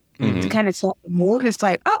smile to kind of set the mood. It's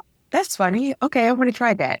like, oh, that's funny. Okay, I want to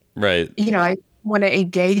try that. Right. I want to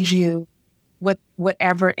engage you with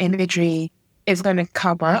whatever imagery is going to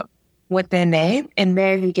come up with their name, and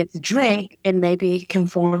then you get the drink, and maybe it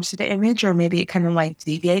conforms to the image, or maybe it kind of like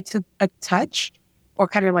deviates a touch, or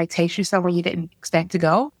kind of like takes you somewhere you didn't expect to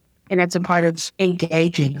go. And that's a part of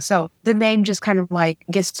engaging. So the name just kind of like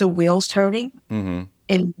gets the wheels turning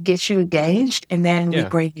and gets you engaged, and then we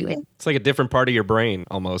bring you in. It's like a different part of your brain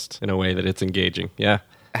almost, in a way that it's engaging. Yeah.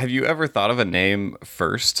 Have you ever thought of a name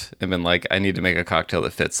first and been like, I need to make a cocktail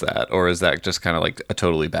that fits that? Or is that just kind of like a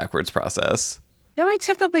totally backwards process? No, I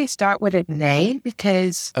typically start with a name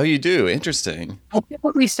because... Oh, you do? Interesting. I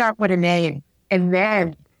typically start with a name and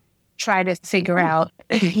then try to figure out,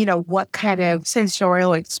 what kind of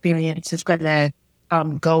sensorial experience is going to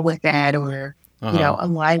go with that, or,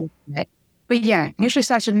 align with that. But yeah, usually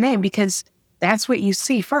starts with a name because that's what you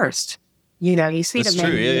see first. You see that's the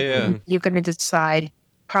name. Yeah. You're going to decide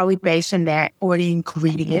probably based on that or the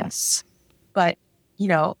ingredients. But,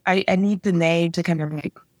 I need the name to kind of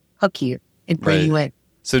like hook you and bring you in.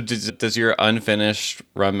 So does your unfinished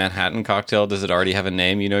rum Manhattan cocktail, does it already have a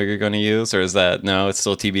name you're going to use? Or is that, no, it's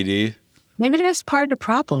still TBD? Maybe that's part of the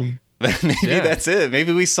problem. Maybe that's it.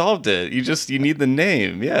 Maybe we solved it. You need the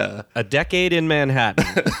name. Yeah. A decade in Manhattan.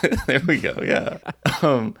 There we go. Yeah.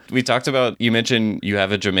 We talked about, you mentioned you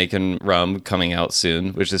have a Jamaican rum coming out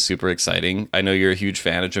soon, which is super exciting. I know you're a huge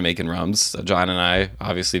fan of Jamaican rums. John and I,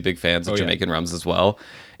 obviously big fans of Jamaican rums as well.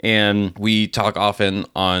 And we talk often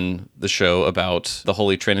on the show about the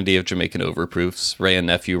holy trinity of Jamaican overproofs, Wray and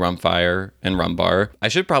Nephew Rumfire and Rum Bar. I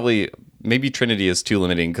should probably, maybe Trinity is too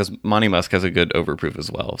limiting because Monty Musk has a good overproof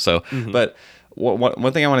as well. So, but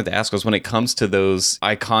one thing I wanted to ask was, when it comes to those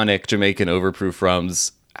iconic Jamaican overproof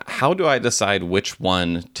rums, how do I decide which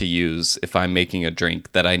one to use if I'm making a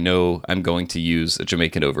drink that I know I'm going to use a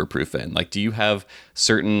Jamaican overproof in? Like, do you have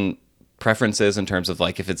certain preferences in terms of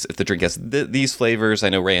like, if the drink has these flavors, I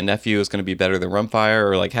know Wray and Nephew is going to be better than Rumfire,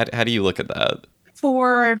 or like how do you look at that?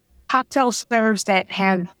 For cocktail serves that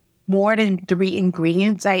have more than 3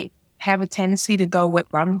 ingredients, I have a tendency to go with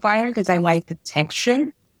Rumfire because I like the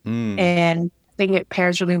texture, and I think it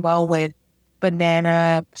pairs really well with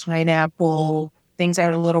banana, pineapple, things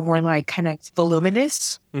that are a little more like kind of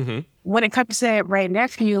voluminous. When it comes to Wray and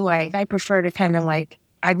Nephew, like I prefer to kind of like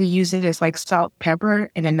either use it as like salt,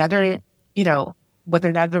 pepper, and another, with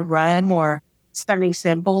another rum, or something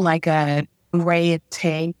simple like a Wray and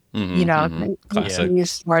Tay, Classic.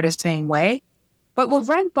 Smart the same way. But with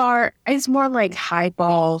Rum Bar, it's more like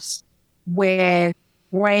highballs. With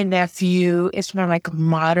Wray and Nephew, it's more like a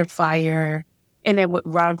modifier. And then with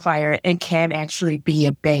Rumfire, it can actually be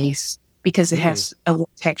a base because it has a little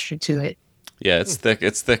texture to it. Yeah, it's thick.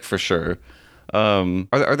 It's thick for sure.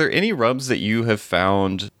 Are there any rums that you have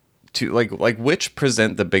found to like which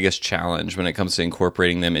present the biggest challenge when it comes to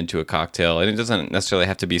incorporating them into a cocktail? And it doesn't necessarily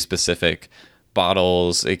have to be specific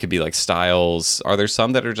bottles. It could be like styles. Are there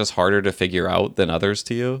some that are just harder to figure out than others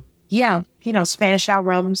to you? Yeah, Spanish style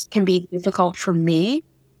rums can be difficult for me.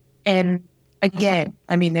 And again,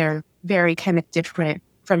 I mean, they're very kind of different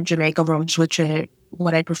from Jamaica rums, which are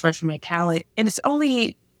what I prefer from my palate. And it's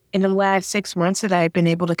only in the last 6 months that I've been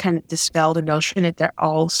able to kind of dispel the notion that they're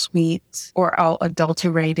all sweet or all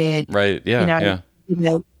adulterated. Right. Yeah.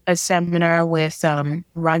 A seminar with Ron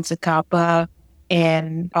Zacapa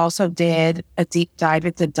and also did a deep dive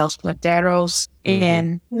into Dos Plateros.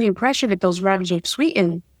 And the impression that those rums are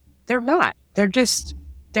sweetened, they're not.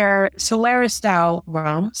 They're Solaris style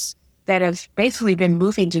rums that have basically been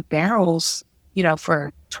moving to barrels,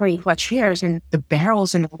 for 20 plus years. And the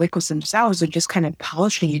barrels and the liquids themselves are just kind of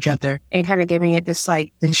polishing each other and kind of giving it this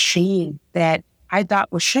sheen that I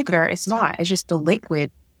thought was sugar. It's not. It's just the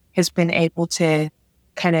liquid has been able to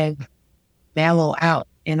kind of mellow out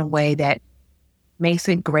in a way that makes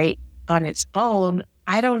it great on its own.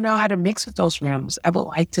 I don't know how to mix with those rums. I would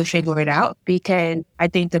like to figure it out because I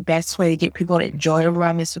think the best way to get people to enjoy a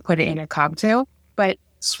rum is to put it in a cocktail. But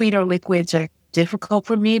sweeter liquids are difficult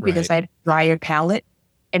for me because I have a drier palate.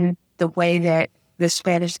 And the way that the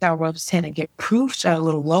Spanish style rums tend to get proofs are a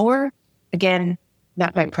little lower. Again,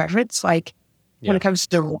 not my preference. When it comes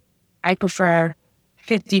to, I prefer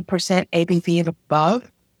 50% ABV and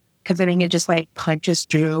above because I think it just punches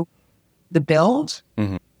through the build.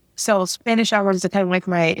 So Spanish style rums are kind of like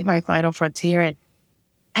my final frontier. And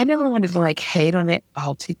I never wanted to hate on it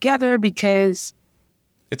altogether because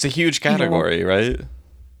it's a huge category, right?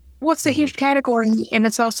 Well, it's a huge category, and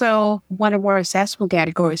it's also one of the more accessible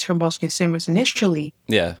categories for most consumers initially.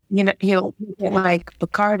 Yeah. Like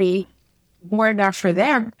Bacardi, were it not for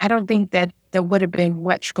them, I don't think that there would have been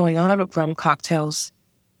much going on with rum cocktails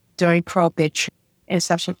during Prohibition and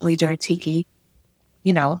subsequently during Tiki.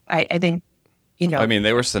 I think, I mean,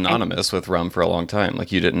 they were synonymous with rum for a long time.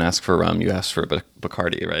 You didn't ask for rum, you asked for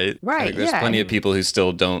Bacardi, right? Right, There's plenty of people who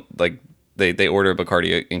still don't, they order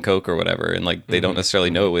Bacardi and Coke or whatever, and they don't necessarily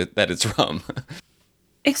know that it's rum.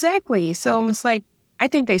 Exactly. So it's I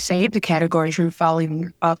think they saved the category from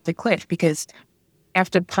falling off the cliff because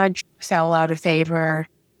after Punch fell out of favor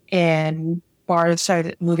and bars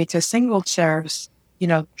started moving to single serves,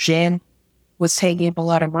 gin was taking up a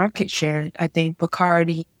lot of market share. I think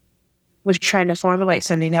Bacardi was trying to formulate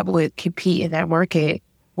something that would compete in that market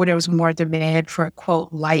where there was more demand for,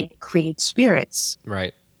 quote, light, clean spirits.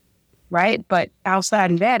 Right. But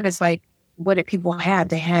outside of that, it's what did people have?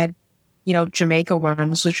 They had, Jamaica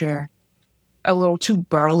rums, which are a little too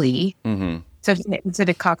burly to fit into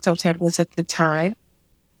the cocktail templates at the time.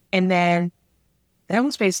 And then that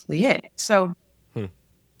was basically it. So,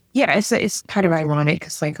 yeah, it's kind of ironic.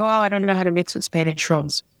 It's I don't know how to mix with Spanish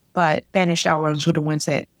rums, but Spanish style rums were the ones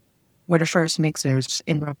that were the first mixers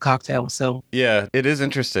in rum cocktails. So yeah, it is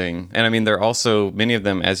interesting. And I mean, they're also, many of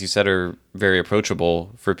them, as you said, are very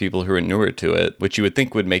approachable for people who are newer to it, which you would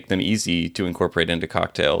think would make them easy to incorporate into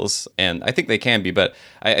cocktails. And I think they can be, but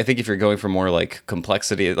I think if you're going for more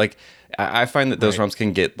complexity, I find that those rums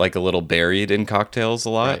can get a little buried in cocktails a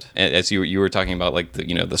lot. Right. As you were talking about,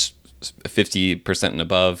 the 50% and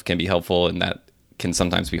above can be helpful, and that can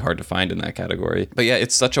sometimes be hard to find in that category. But yeah,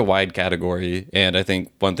 it's such a wide category. And I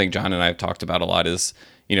think one thing John and I have talked about a lot is,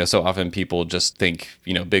 so often people just think,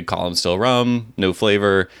 big column still rum, no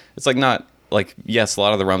flavor. It's not yes, a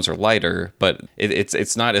lot of the rums are lighter, but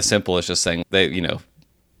it's not as simple as just saying they,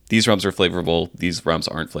 these rums are flavorful, these rums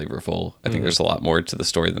aren't flavorful. I think there's a lot more to the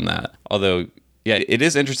story than that. Although, yeah, it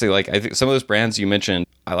is interesting. I think some of those brands you mentioned,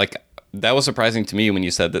 that was surprising to me when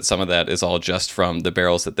you said that some of that is all just from the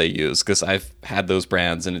barrels that they use, because I've had those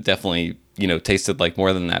brands and it definitely, tasted like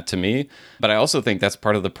more than that to me. But I also think that's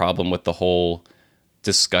part of the problem with the whole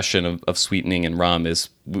discussion of sweetening and rum is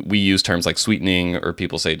we use terms like sweetening, or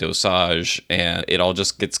people say dosage, and it all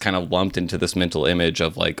just gets kind of lumped into this mental image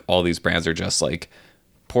of all these brands are just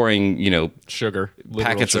pouring, sugar,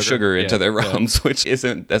 packets of sugar into their rums, which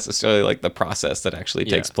isn't necessarily the process that actually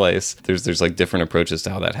takes place. There's different approaches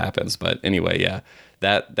to how that happens. But anyway, yeah,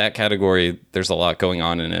 that category, there's a lot going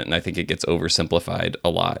on in it. And I think it gets oversimplified a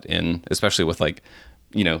lot, especially with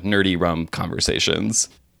nerdy rum conversations.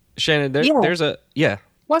 Shannon, there's a, Well, I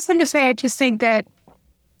was going to say, I just think that,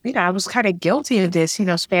 I was kind of guilty of this.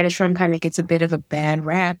 Spanish rum kind of gets a bit of a bad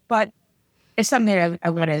rap, but it's something that I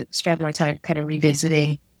want to spend my time kind of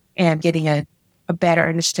revisiting and getting a better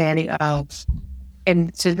understanding of,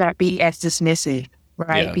 and to not be as dismissive,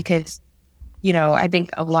 right? Yeah. Because, I think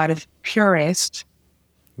a lot of purists.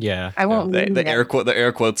 Yeah. I won't. The air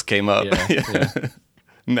quotes came up. Yeah.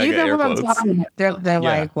 Mega air quotes.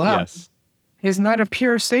 They're wow. Yes. It's not a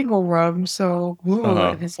pure single rum, so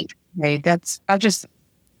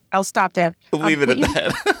I'll stop there. Leave it at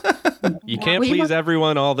that. You can't please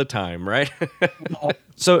everyone all the time, right?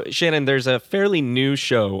 So, Shannon, there's a fairly new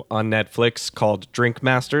show on Netflix called Drink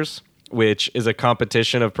Masters, which is a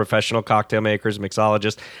competition of professional cocktail makers,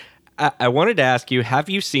 mixologists. I wanted to ask you, have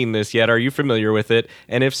you seen this yet? Are you familiar with it?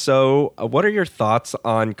 And if so, what are your thoughts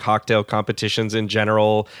on cocktail competitions in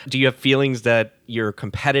general? Do you have feelings that you're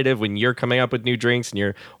competitive when you're coming up with new drinks and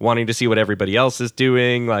you're wanting to see what everybody else is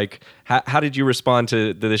doing? Like, how did you respond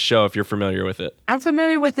to this show if you're familiar with it? I'm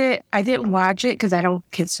familiar with it. I didn't watch it because I don't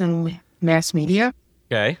consume mass media.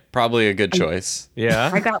 Okay. Probably a good choice. Yeah.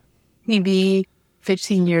 I got TV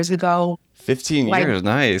 15 years ago. 15 years,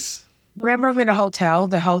 nice. Remember I'm in a hotel,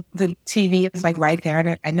 the TV is like right there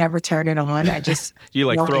and I never turn it on. I just... You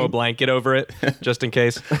like throw a blanket over it just in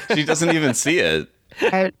case? She doesn't even see it.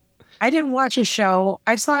 I didn't watch a show.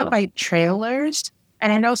 I saw like trailers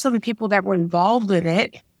and I know some of the people that were involved in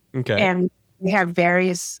it. Okay. And we have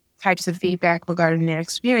various types of feedback regarding their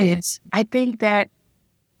experience. I think that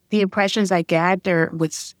the impressions I gathered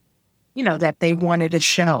was, that they wanted a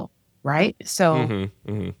show. Right? So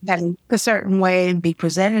that a certain way and be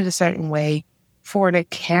presented a certain way for the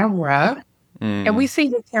camera. And we see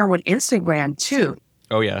the camera with Instagram too.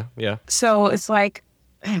 Oh, yeah. Yeah. So it's like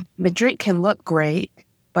the drink can look great,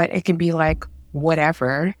 but it can be like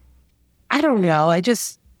whatever. I don't know.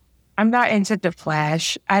 I'm not into the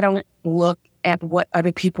flash. I don't look at what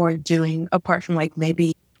other people are doing apart from like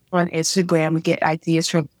maybe on Instagram and get ideas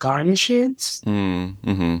from garnishes.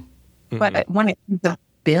 But when the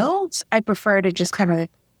builds, I prefer to just kind of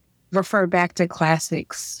refer back to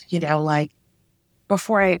classics, like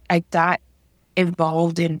before I got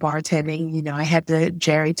involved in bartending, I had the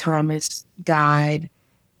Jerry Thomas guide,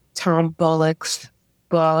 Tom Bullock's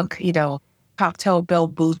book, Cocktail Bill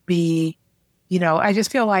Boothby, I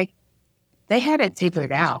just feel like they had it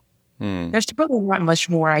figured out. There's probably not much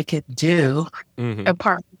more I could do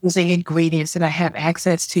apart from using ingredients that I have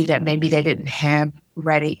access to that maybe they didn't have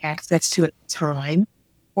ready access to at the time.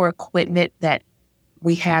 Or equipment that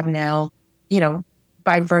we have now,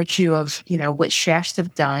 by virtue of, what chefs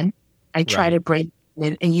have done. I try to bring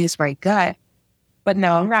in and use my gut. But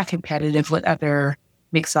no, I'm not competitive with other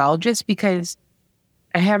mixologists because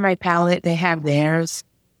I have my palate, they have theirs.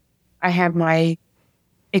 I have my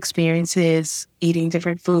experiences eating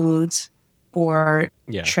different foods or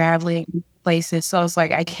traveling places. So it's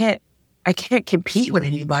like I can't compete with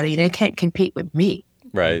anybody. They can't compete with me.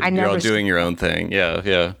 Right. You're all doing your own thing. Yeah,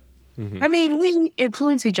 yeah. I mean, we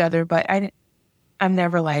influence each other, but I'm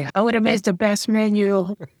never like, oh, it is the best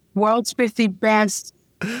menu, world's 50 best.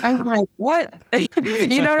 I'm like, what?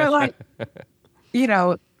 They're like,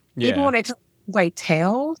 even when it's like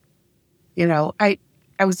tails, I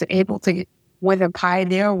was able to win a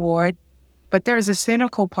Pioneer Award, but there's a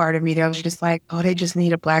cynical part of me that was just like, oh, they just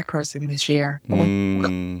need a Black person this year.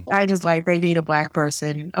 I just like, they need a Black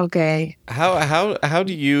person. Okay. How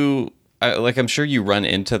do you, I'm sure you run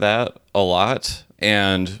into that a lot.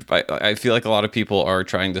 And I feel like a lot of people are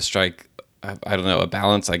trying to strike, I don't know, a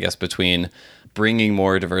balance, I guess, between bringing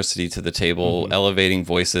more diversity to the table, elevating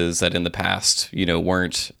voices that in the past,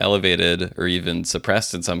 weren't elevated or even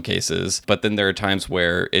suppressed in some cases. But then there are times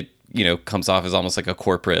where it, comes off as almost like a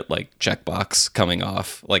corporate like checkbox coming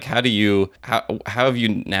off. Like, how have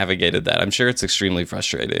you navigated that? I'm sure it's extremely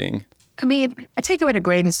frustrating. I mean, I take it with a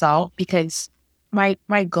grain of salt because my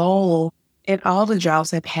goal in all the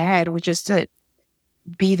jobs I've had was just to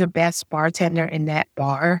be the best bartender in that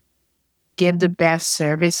bar, give the best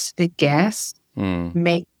service to guests,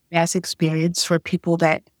 make the best experience for people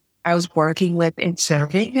that I was working with and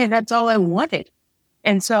serving, and that's all I wanted.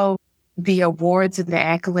 And so the awards and the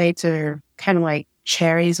accolades are kind of like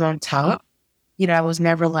cherries on top. I was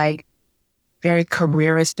never like very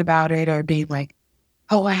careerist about it or being like,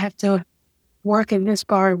 oh, I have to work in this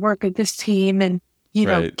bar, work with this team and,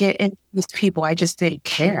 get into these people. I just didn't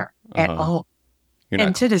care at all.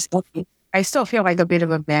 And to this day, I still feel like a bit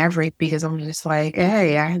of a maverick because I'm just like,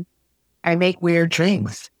 hey, I make weird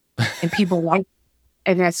drinks and people like,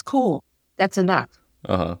 and that's cool. That's enough.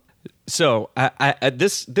 So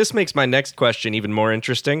this makes my next question even more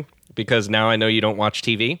interesting because now I know you don't watch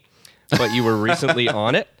TV, but you were recently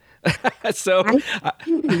on it. So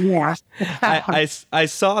I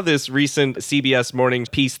saw this recent CBS Morning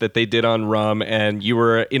piece that they did on rum, and you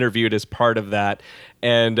were interviewed as part of that.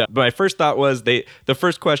 And my first thought was the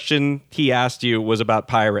first question he asked you was about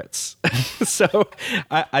pirates. So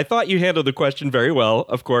I thought you handled the question very well,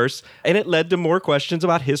 of course, and it led to more questions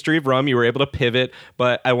about history of rum. You were able to pivot,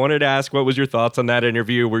 but I wanted to ask, what was your thoughts on that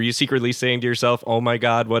interview? Were you secretly saying to yourself, oh my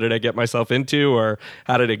God, what did I get myself into? Or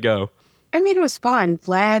how did it go? I mean, it was fun.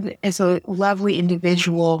 Vlad is a lovely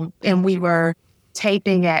individual, and we were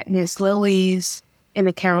taping at Miss Lily's, an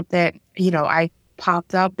account that, I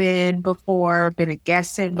popped up in before, been a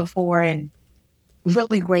guest in before, and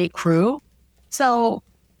really great crew. So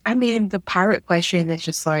I mean, the pirate question is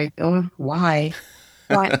just like, oh, why?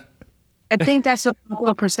 But I think that's a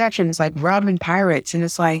popular perception. It's like rum and pirates. And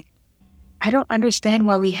it's like, I don't understand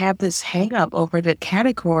why we have this hang up over the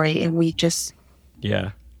category and we just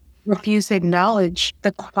refuse to acknowledge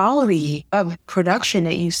the quality of production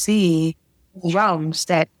that you see rums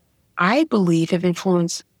that I believe have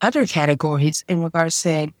influenced other categories in regards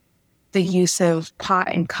to the use of pot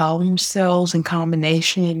and column cells in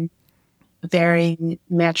combination, varying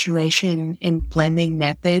maturation and blending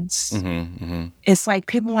methods. It's like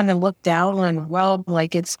people want to look down on rum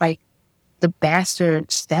like it's like the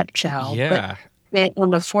bastard stepchild. Yeah. But on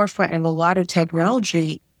the forefront of a lot of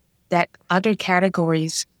technology that other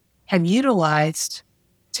categories have utilized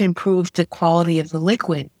to improve the quality of the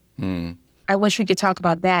liquid. I wish we could talk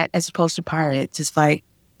about that as opposed to pirates. It's like,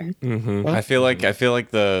 I feel like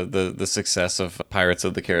the success of Pirates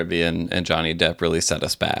of the Caribbean and Johnny Depp really set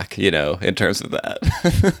us back, in terms of that.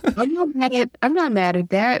 I'm not mad at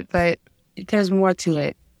that, but there's more to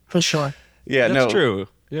it for sure. Yeah, that's true.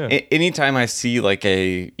 Yeah. Anytime I see like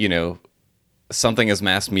a, something as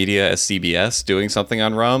mass media as CBS doing something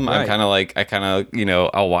on rum, right.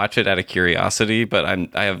 I'll watch it out of curiosity, but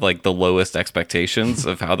I have like the lowest expectations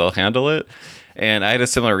of how they'll handle it. And I had a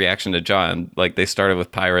similar reaction to John. Like they started with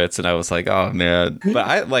pirates and I was like, oh man.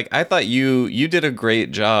 But I thought you did a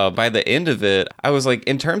great job. By the end of it, I was like,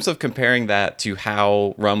 in terms of comparing that to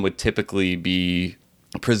how rum would typically be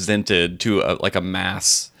presented to a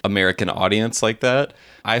mass American audience like that,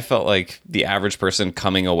 I felt like the average person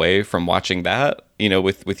coming away from watching that,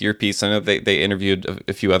 with your piece, I know they interviewed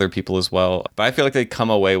a few other people as well, but I feel like they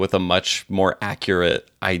come away with a much more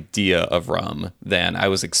accurate idea of rum than I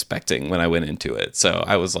was expecting when I went into it. So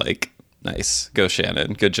I was like, nice. Go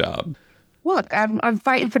Shannon. Good job. Look, I'm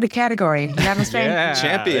fighting for the category. You know what I'm saying? Yeah,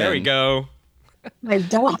 champion. There we go. Like,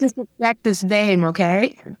 don't disrespect this name,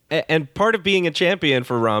 okay? And part of being a champion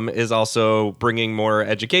for rum is also bringing more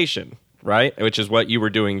education, right? Which is what you were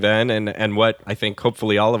doing then and what I think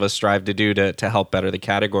hopefully all of us strive to do to help better the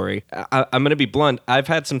category. I'm going to be blunt. I've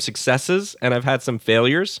had some successes and I've had some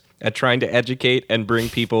failures at trying to educate and bring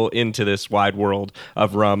people into this wide world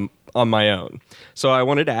of rum on my own. So I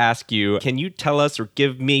wanted to ask you, can you tell us or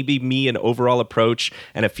give maybe me an overall approach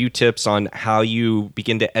and a few tips on how you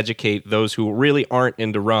begin to educate those who really aren't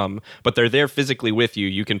into rum, but they're there physically with you?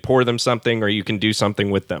 You can pour them something or you can do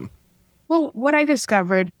something with them. Well, what I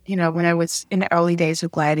discovered, when I was in the early days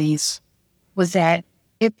of Gladys was that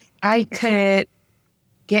if I could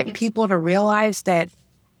get people to realize that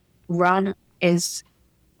rum is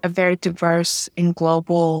a very diverse and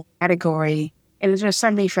global category, and there's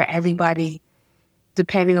something for everybody,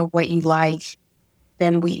 depending on what you like,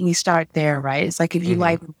 then we start there, right? It's like if you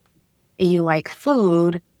like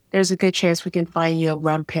food, there's a good chance we can find you a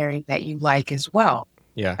rum pairing that you like as well.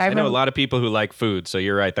 Yeah, I know a lot of people who like food, so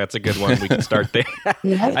you're right. That's a good one. We can start there.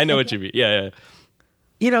 I know what you mean. Yeah.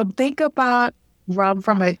 Think about rum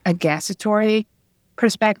from a gustatory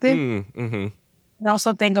perspective. And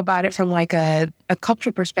also think about it from like a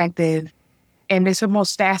cultural perspective. And it's the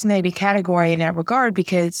most fascinating category in that regard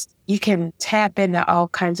because you can tap into all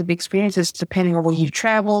kinds of experiences depending on where you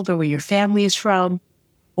traveled or where your family is from,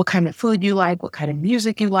 what kind of food you like, what kind of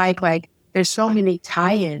music you like. Like, there's so many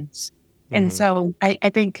tie-ins. And so I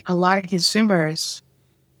think a lot of consumers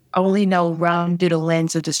only know rum through the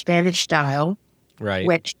lens of the Spanish style. Right.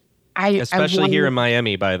 Which especially here in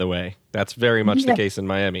Miami, by the way. That's very much the case in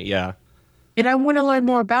Miami. Yeah. And I want to learn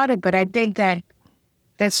more about it, but I think that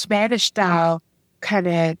Spanish style kind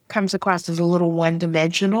of comes across as a little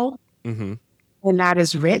one-dimensional and not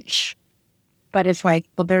as rich. But it's like,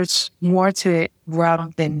 well, there's more to it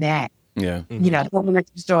rum than that. Yeah. I don't want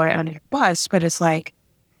to throw it under the bus, but it's like,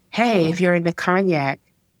 hey, if you're into cognac,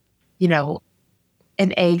 an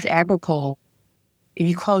aged agricole, if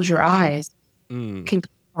you close your eyes,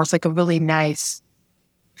 it's like a really nice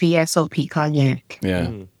VSOP cognac.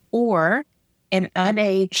 Yeah. Or an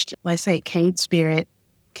unaged, let's say, cane spirit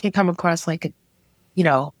can come across like a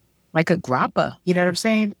grappa. You know what I'm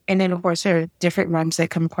saying? And then, of course, there are different rums that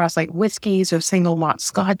come across like whiskeys or single malt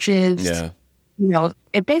scotches. Yeah.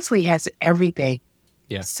 It basically has everything.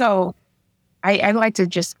 Yeah. So I like to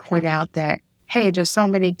just point out that, hey, there's so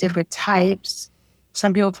many different types.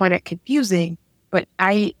 Some people find it confusing, but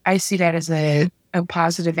I see that as a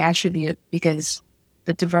positive attribute because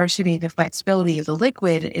the diversity and the flexibility of the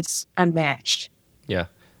liquid, it's unmatched. Yeah.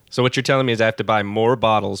 So what you're telling me is I have to buy more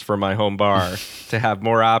bottles for my home bar to have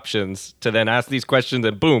more options to then ask these questions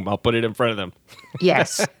and boom, I'll put it in front of them.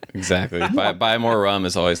 Yes. Exactly. Buy more rum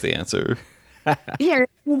is always the answer. Yeah.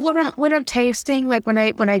 When I'm tasting, like when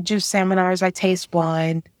I do seminars, I taste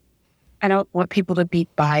wine. I don't want people to be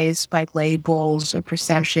biased by labels or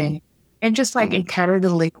perception and just like encounter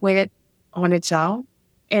the liquid on its own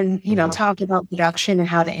and, talk about production and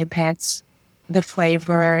how that impacts the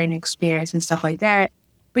flavor and experience and stuff like that.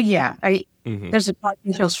 But yeah, there's a part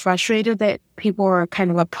that feels frustrated that people are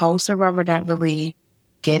kind of opposed to rum or not really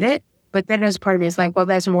get it. But then there's a part of me that's like, well,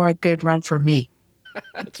 that's more a good run for me.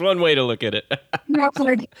 It's one way to look at it.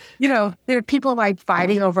 There are people like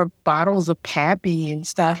fighting over bottles of Pappy and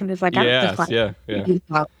stuff. And it's like, yeah.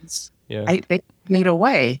 They need a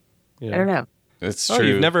way. Yeah. I don't know. It's true.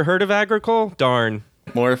 You've never heard of Agricole? Darn.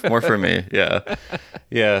 More for me. Yeah.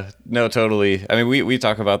 Yeah. No, totally. I mean, we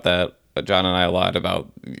talk about that, John and I, a lot about,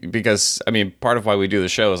 because, I mean, part of why we do the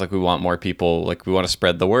show is like we want more people, like we want to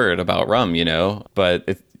spread the word about rum,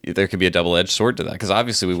 but there could be a double-edged sword to that, because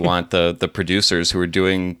obviously we want the producers who are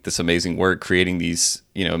doing this amazing work, creating these,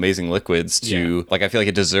 amazing liquids to, like, I feel like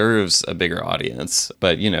it deserves a bigger audience.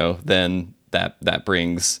 But, then that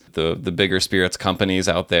brings the bigger spirits companies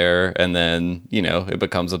out there, and then, it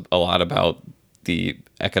becomes a lot about the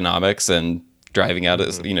economics and driving out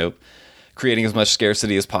as, creating as much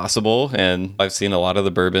scarcity as possible. And I've seen a lot of the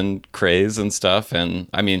bourbon craze and stuff. And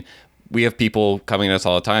I mean, we have people coming to us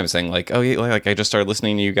all the time saying like, oh, yeah, like I just started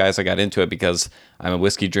listening to you guys. I got into it because I'm a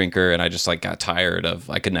whiskey drinker and I just like got tired of,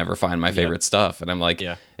 I could never find my favorite stuff. And I'm like,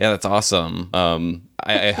 yeah, that's awesome.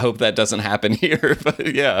 I hope that doesn't happen here,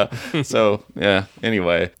 but yeah. So yeah,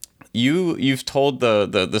 anyway, you've told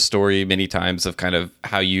the story many times of kind of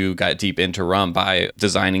how you got deep into rum by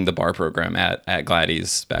designing the bar program at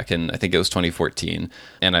Gladys back in, I think it was 2014.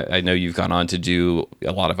 And I know you've gone on to do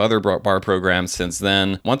a lot of other bar programs since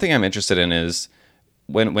then. One thing I'm interested in is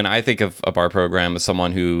when I think of a bar program as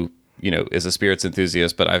someone who, is a spirits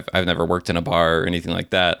enthusiast, but I've never worked in a bar or anything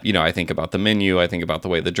like that. I think about the menu, I think about the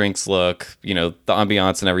way the drinks look, the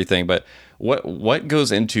ambiance and everything. But what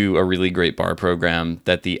goes into a really great bar program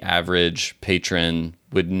that the average patron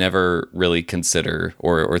would never really consider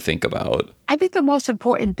or think about? I think the most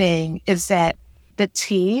important thing is that the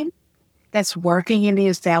team that's working in the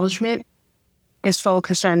establishment is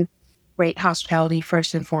focused on great hospitality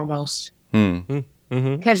first and foremost.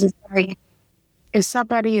 Because it's like, if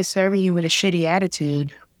somebody is serving you with a shitty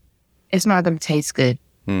attitude, it's not going to taste good.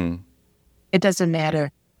 It doesn't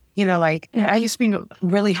matter. I used to be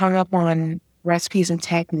really hung up on recipes and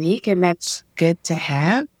technique, and that's good to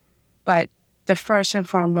have. But the first and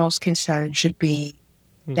foremost concern should be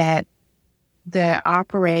that the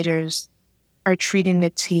operators are treating the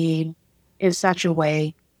team in such a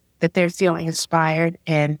way that they're feeling inspired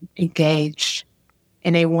and engaged,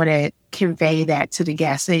 and they want to convey that to the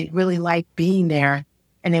guests. They really like being there,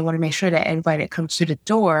 and they want to make sure that everybody that comes through the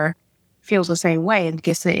door feels the same way and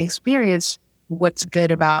gets to experience what's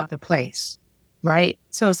good about the place, right?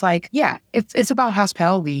 So it's like, yeah, it's about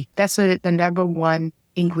hospitality. That's the number one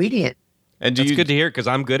ingredient. And it's good to hear, because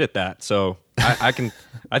I'm good at that. So I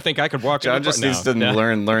think I could walk. John just needs to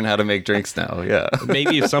learn how to make drinks now. Yeah,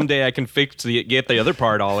 maybe if someday I can get the other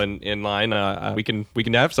part all in line. We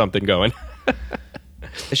can have something going.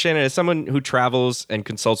 Shannon, as someone who travels and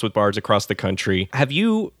consults with bars across the country, have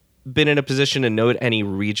you been in a position to note any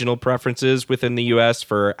regional preferences within the U.S.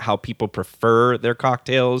 for how people prefer their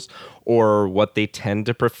cocktails or what they tend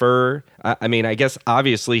to prefer? I mean, I guess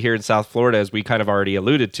obviously here in South Florida, as we kind of already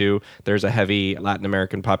alluded to, there's a heavy Latin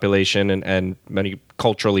American population and many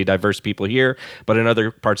culturally diverse people here. But in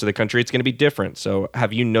other parts of the country, it's going to be different. So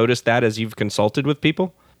have you noticed that as you've consulted with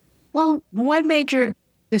people? Well, one major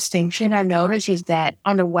distinction I noticed is that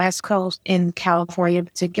on the West Coast, in California in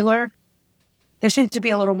particular, there seems to be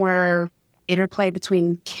a little more interplay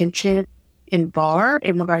between kitchen and bar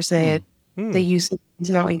in regards to the use of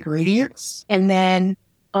seasonal ingredients. And then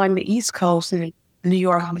on the East Coast, in New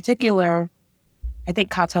York in particular, I think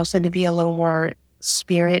cocktails tend to be a little more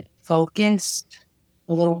spirit-focused,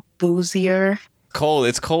 a little boozier.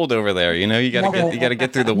 It's cold over there. You gotta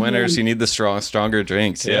get through the winters. You need the stronger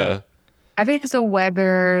drinks. Yeah. I think it's the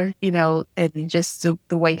weather, and just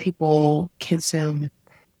the way people consume.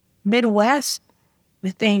 Midwest, I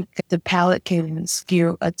think the palate can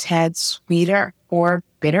skew a tad sweeter or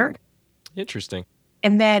bitter. Interesting.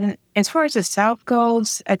 And then as far as the South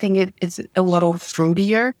goes, I think it's a little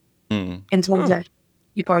fruitier in terms of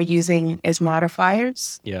people are using as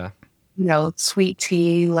modifiers. Yeah. Sweet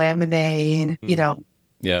tea, lemonade,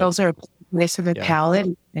 those are nice of the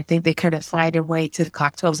palate. I think they kind of find their way to the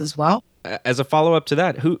cocktails as well. As a follow-up to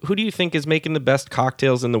that, who do you think is making the best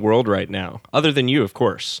cocktails in the world right now? Other than you, of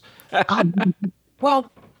course.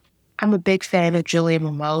 Well, I'm a big fan of Julia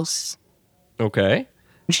Mimose. Okay.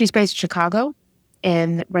 She's based in Chicago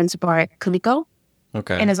and runs a bar at Comico.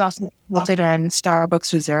 Okay. And is also listed on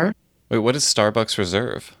Starbucks Reserve. Wait, what is Starbucks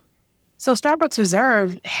Reserve? So Starbucks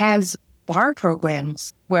Reserve has bar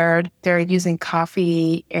programs where they're using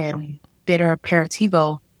coffee and bitter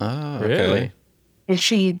aperitivo. Oh, okay. Really? And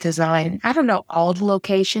she designed, I don't know all the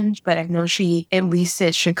locations, but I know she at least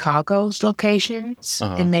said Chicago's locations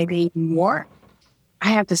and maybe more. I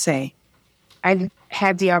have to say, I've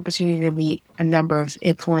had the opportunity to meet a number of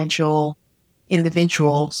influential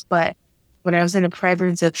individuals, but when I was in the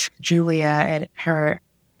presence of Julia at her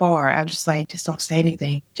bar, I was just like, just don't say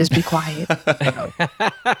anything. Just be quiet.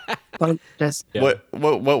 Just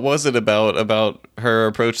What was it about her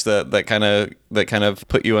approach that kind of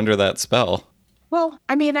put you under that spell? Well,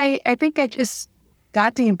 I mean, I think I just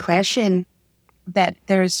got the impression that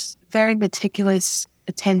there's very meticulous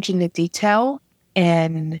attention to detail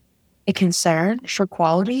and a concern for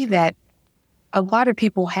quality that a lot of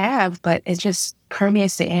people have, but it just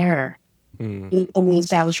permeates the air in the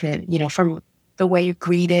establishment, from the way you're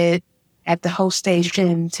greeted at the host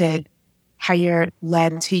station to how you're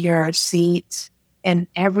led to your seat, and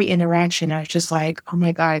every interaction. I was just like, oh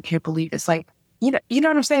my God, I can't believe it's like, you know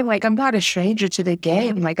what I'm saying? Like, I'm not a stranger to the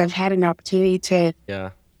game. Like, I've had an opportunity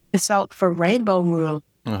to consult for Rainbow Room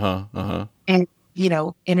and,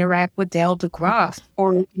 interact with Dale DeGroff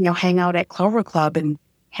or, hang out at Clover Club and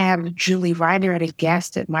have Julie Reiner as a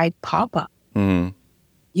guest at my pop-up.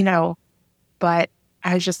 But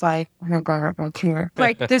I was just like, oh my God, I don't care.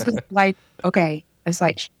 Like, this is like, okay. It's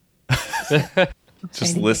like,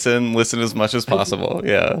 just listen as much as possible.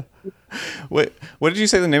 Yeah. What did you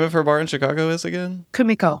say the name of her bar in Chicago is again?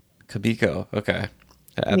 Kumiko. Okay.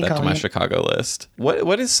 Add that to my Chicago list.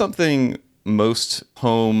 What is something most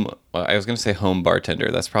I was going to say home bartender.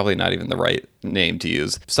 That's probably not even the right name to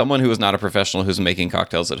use. Someone who is not a professional who's making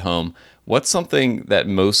cocktails at home. What's something that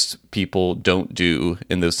most people don't do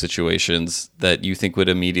in those situations that you think would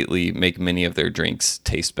immediately make many of their drinks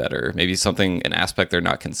taste better? Maybe an aspect they're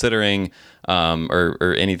not considering,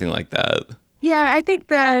 or anything like that. Yeah, I think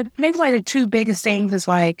that maybe like the two biggest things is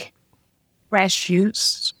like fresh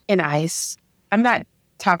juice and ice. I'm not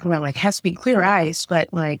talking about like has to be clear ice,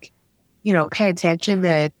 but like, pay attention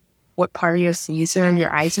to what part of your season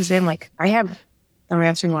your ice is in. Like I'm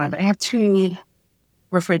answering one, but I have 2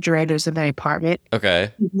 refrigerators in my apartment.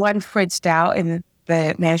 Okay. One fritzed out and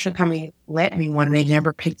the management company lent me one and they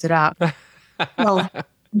never picked it up. Well,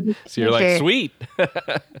 so you're like, sweet.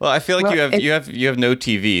 Well, I feel like you have no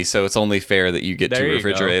TV, so it's only fair that you get 2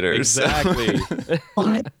 refrigerators. Go. Exactly.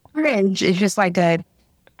 Well, fridge is just like an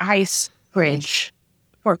ice fridge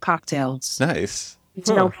for cocktails. Nice. It's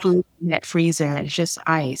no food in that freezer. It's just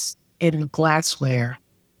ice in glassware.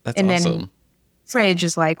 That's and awesome. Then fridge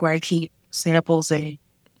is like where I keep samples of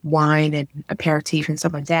wine and aperitif and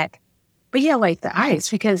stuff like that. But yeah, like the ice,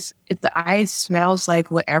 because if the ice smells like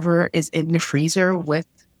whatever is in the freezer with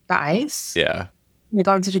the ice, you're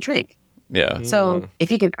going to the drink. Yeah. So if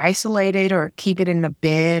you can isolate it or keep it in a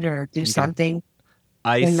bin or do something.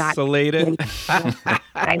 Isolate it?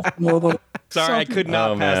 Sorry, I could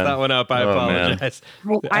not pass that one up. I apologize.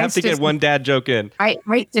 Well, I have to get one dad joke in. Ice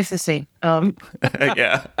distancing.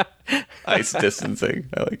 Yeah. Ice distancing.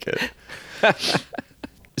 I like it.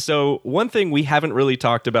 So one thing we haven't really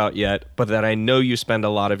talked about yet, but that I know you spend a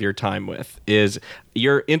lot of your time with, is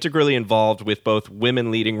you're integrally involved with both Women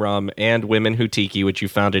Leading Rum and Women Who Tiki, which you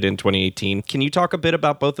founded in 2018. Can you talk a bit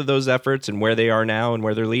about both of those efforts and where they are now and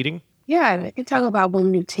where they're leading? Yeah, I can talk about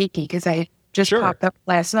Women Who Tiki because I just popped up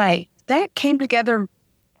last night. That came together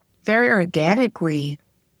very organically.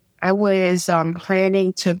 I was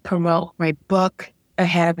planning to promote my book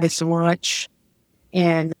ahead of this launch.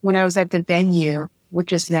 And when I was at the venue,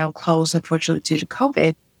 which is now closed, unfortunately, due to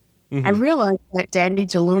COVID, I realized that Danny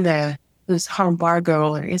DeLuna, who's home bar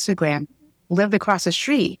girl on Instagram, lived across the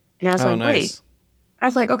street. And I was like, nice. wait. I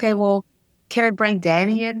was like, okay, well, can I bring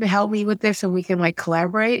Danny in to help me with this so we can like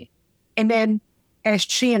collaborate? And then as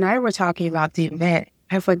she and I were talking about the event,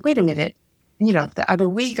 I was like, wait a minute. The other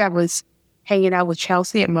week I was hanging out with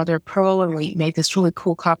Chelsea at Mother of Pearl and we made this really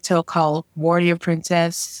cool cocktail called Warrior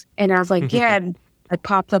Princess. And I was like, yeah, and I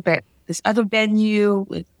popped up at this other venue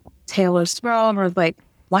with Taylor Sproul, and I was like,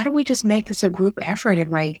 why don't we just make this a group effort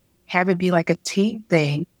and like have it be like a team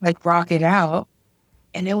thing, like rock it out?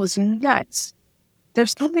 And it was nuts.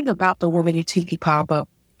 There's something about the Women Who Tiki pop-up.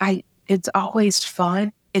 It's always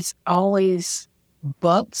fun. It's always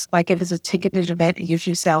booked. Like if it's a ticketed event, it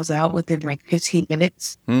usually sells out within like 15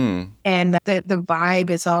 minutes. And the vibe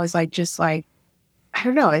is always like, just like, I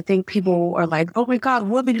don't know. I think people are like, oh my God,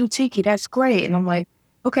 Women Who Tiki, that's great. And I'm like,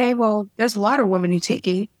 okay, well, there's a lot of Women Who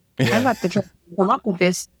Tiki. I'm about to try to come up with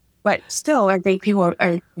this. But still, I think people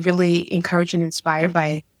are really encouraged and inspired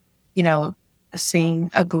by,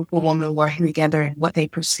 seeing a group of women working together and what they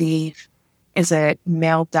perceive as a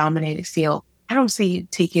male-dominated field. I don't see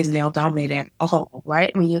tiki as male-dominated at all,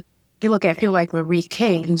 right? I mean, you look at people like Marie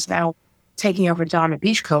King, who's now taking over Donna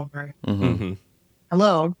Beachcomber.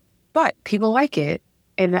 Hello. But people like it.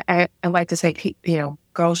 And I like to say,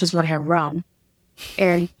 girls just want to have rum.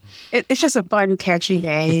 And it's just a fun, catchy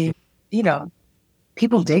name.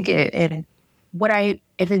 People dig it. And what I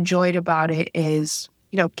have enjoyed about it is,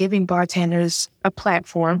 giving bartenders a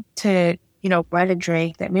platform to, run a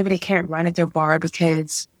drink that maybe they can't run at their bar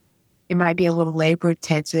because it might be a little labor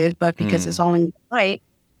intensive, but because it's only night,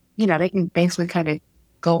 they can basically kind of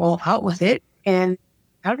go all out with it. And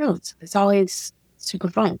I don't know, it's always super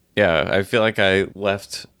fun. Yeah, I feel like I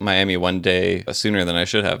left Miami one day sooner than I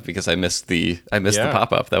should have because I missed the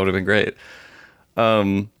pop-up. That would have been great. I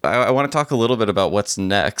want to talk a little bit about what's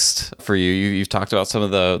next for you. You've talked about some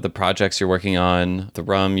of the projects you're working on, the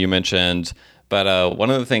rum you mentioned. But one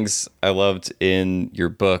of the things I loved in your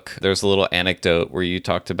book, there's a little anecdote where you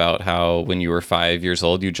talked about how when you were 5 years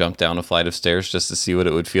old, you jumped down a flight of stairs just to see what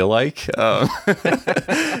it would feel like.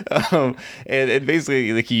 And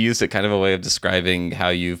basically, like, you used it kind of a way of describing how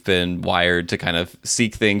you've been wired to kind of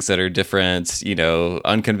seek things that are different,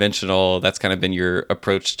 unconventional. That's kind of been your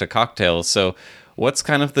approach to cocktails. So what's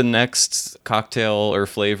kind of the next cocktail or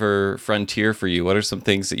flavor frontier for you? What are some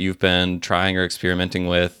things that you've been trying or experimenting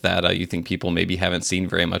with that you think people maybe haven't seen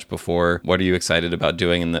very much before? What are you excited about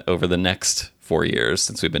doing over the next 4 years,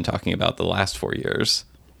 since we've been talking about the last 4 years?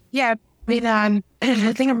 Yeah, the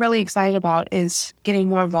thing I'm really excited about is getting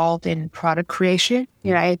more involved in product creation.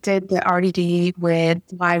 I did the RDD with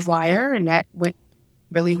Livewire, and that went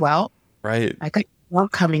really well. Right. I got one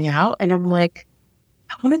coming out, and I'm like,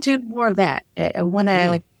 I want to do more of that. I want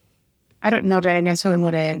to, I don't know that I necessarily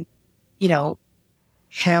want to,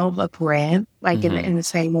 helm a brand, in the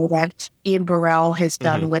same way that Ian Burrell has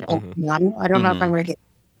done with Opium. I don't know if I'm going to get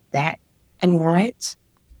that and right,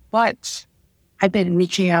 but I've been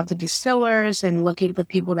reaching out to distillers and looking for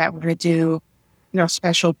people that want to do,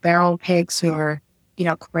 special barrel picks or,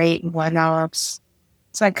 create one-offs.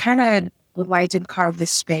 So I kind of would like to carve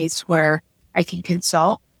this space where I can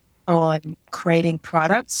consult on creating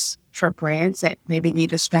products for brands that maybe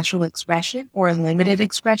need a special expression or a limited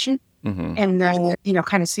expression, and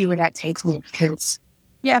kind of see where that takes me. Because,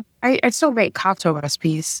 I still make cocktail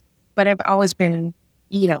recipes, but I've always been,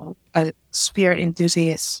 a spirit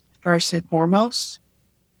enthusiast first and foremost,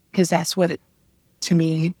 because that's what, to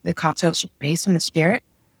me, the cocktails are based on the spirit.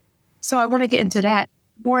 So I want to get into that,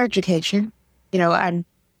 more education. I'm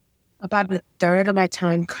about a third of my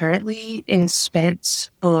time currently is spent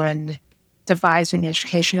on devising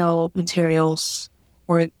educational materials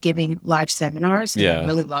or giving live seminars. And I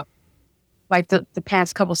really love the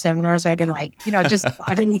past couple seminars I've been just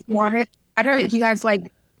I didn't want it. I don't know if you guys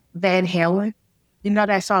like Van Halen.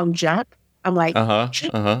 That song Jump? I'm like,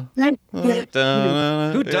 Who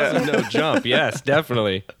doesn't know Jump? Yes,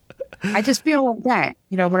 definitely. I just feel like that,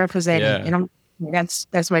 when I'm presenting. And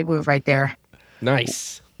that's my move right there.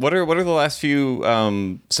 Nice. What are the last few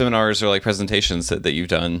seminars or presentations that you've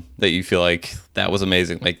done that you feel like that was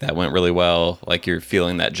amazing, like that went really well, like you're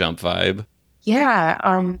feeling that Jump vibe? Yeah,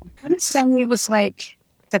 I would say it was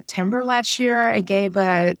September last year. I gave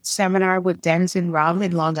a seminar with Dennis and Rob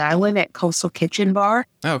in Long Island at Coastal Kitchen Bar.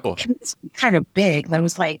 Oh, cool. It was kind of big. There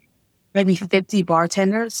was maybe 50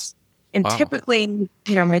 bartenders, and typically,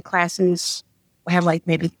 my classes have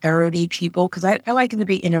maybe 30 people because I like it to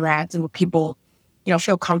be interactive with people.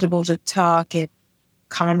 Feel comfortable to talk and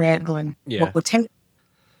comment on what we're taking.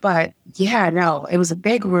 But it was a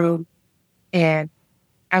big room, and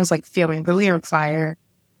I was feeling really on fire,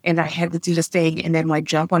 and I had to do this thing and then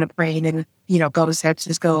jump on a plane and go to San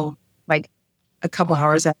Francisco a couple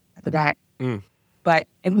hours after that. But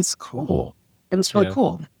it was cool. It was really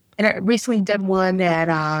cool. And I recently did one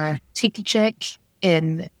at Tiki Chick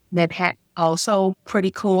in Manhattan, also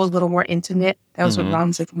pretty cool, a little more intimate. That was with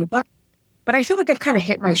Ron Ziegler. But I feel like I've kind of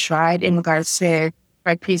hit my stride in regards to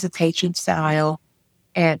my presentation style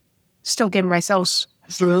and still giving myself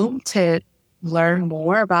room to learn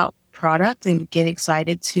more about product and get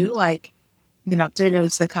excited too. During the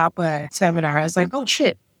Zacapa seminar, I was like, oh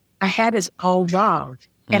shit, I had this all wrong.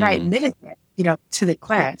 And I admitted that, to the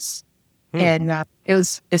class. And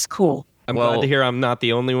it's cool. I'm glad to hear I'm not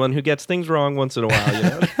the only one who gets things wrong once in a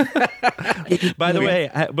while, By the way,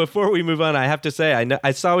 before we move on, I have to say,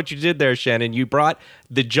 I saw what you did there, Shannon. You brought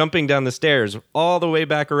the jumping down the stairs all the way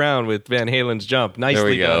back around with Van Halen's Jump.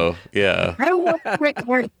 Nicely done. Yeah. I don't want Rick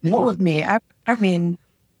work with me. I mean,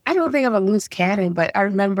 I don't think I'm a loose cannon, but I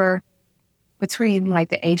remember between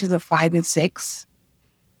the ages of 5 and 6,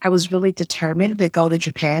 I was really determined to go to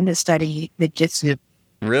Japan to study ninjutsu.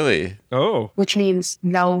 Really? Oh. Which means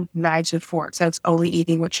no knives and forks. So it's only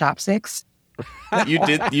eating with chopsticks. You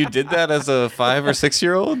did that as a 5 or 6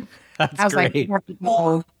 year old? That's I was great.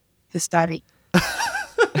 like, to study.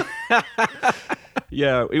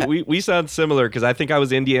 Yeah, we sound similar because I think I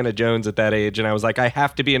was Indiana Jones at that age, and I was like, I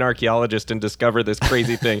have to be an archaeologist and discover this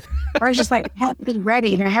crazy thing. Or I was just like, I have to be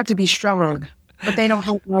ready and I have to be strong. But they don't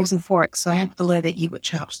have knives and forks, so I have to let it eat with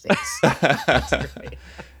chopsticks.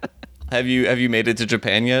 Have you made it to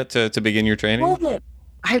Japan yet to begin your training? Well,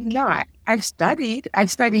 I have not. I've studied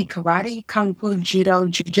karate, kung fu, judo,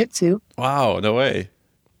 jiu-jitsu. Wow, no way.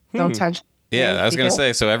 Don't touch. Yeah, I was going to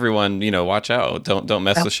say, so everyone, watch out. Don't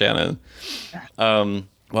mess with Shannon.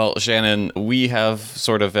 Well, Shannon, we have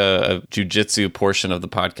sort of a jiu-jitsu portion of the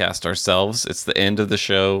podcast ourselves. It's the end of the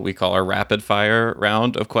show. We call our rapid fire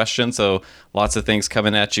round of questions. So lots of things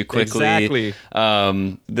coming at you quickly.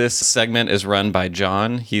 Exactly. This segment is run by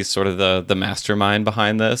John. He's sort of the mastermind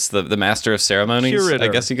behind this, the master of ceremonies. Curator. I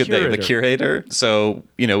guess you could say the curator. So,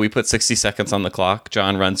 we put 60 seconds on the clock.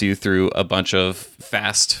 John runs you through a bunch of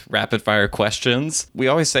fast rapid fire questions. We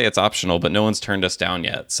always say it's optional, but no one's turned us down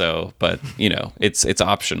yet. So, but it's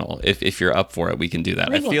optional. If you're up for it, we can do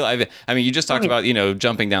that. I mean, you just talked about,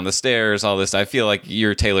 jumping down the stairs, all this. I feel like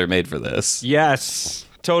you're tailor-made for this. Yes,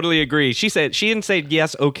 totally agree. She didn't say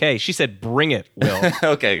yes, okay. She said, bring it, Will.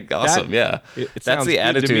 Okay, awesome. That's the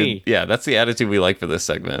attitude. To me. Yeah, that's the attitude we like for this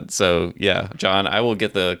segment. So, yeah, John, I will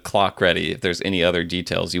get the clock ready if there's any other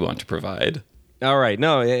details you want to provide. All right.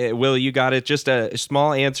 No, Will, you got it. Just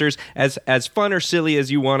small answers, as fun or silly as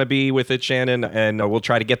you want to be with it, Shannon. And we'll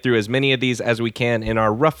try to get through as many of these as we can in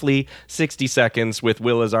our roughly 60 seconds with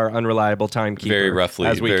Will as our unreliable timekeeper. Very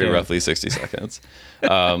roughly 60 seconds.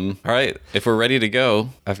 All right. If we're ready to go,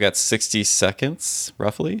 I've got 60 seconds,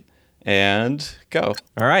 roughly, and go.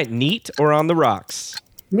 All right. Neat or on the rocks?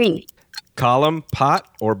 Neat. Column, pot,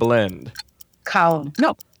 or blend? Column.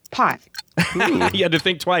 No, pot. You had to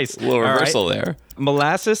think twice. A little reversal there.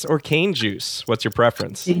 Molasses or cane juice? What's your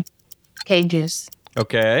preference? Cane juice.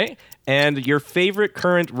 Okay. And your favorite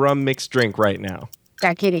current rum mixed drink right now?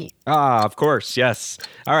 Daiquiri. Ah, of course. Yes.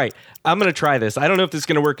 All right. I'm going to try this. I don't know if this is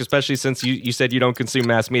going to work, especially since you said you don't consume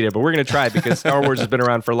mass media, but we're going to try it because Star Wars has been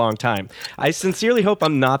around for a long time. I sincerely hope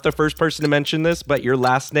I'm not the first person to mention this, but your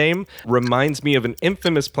last name reminds me of an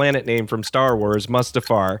infamous planet name from Star Wars,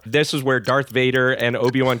 Mustipher. This is where Darth Vader and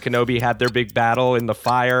Obi-Wan Kenobi had their big battle in the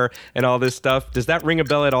fire and all this stuff. Does that ring a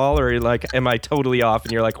bell at all? Or am I totally off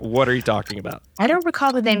and you're like, what are you talking about? I don't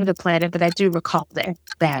recall the name of the planet, but I do recall the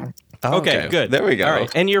battle. Okay, good. There we go. All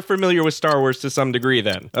right. And you're familiar with Star Wars to some degree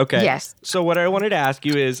then. Okay. Yes. So what I wanted to ask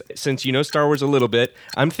you is, since you know Star Wars a little bit,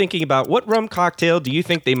 I'm thinking about what rum cocktail do you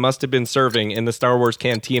think they must have been serving in the Star Wars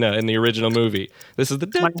cantina in the original movie? This is the...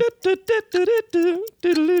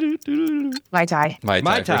 Mai Tai. Mai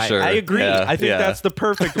Tai, for sure. I agree. Yeah, I think that's the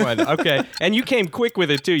perfect one. Okay. And you came quick with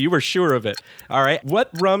it too. You were sure of it. All right. What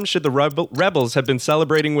rum should the rebels have been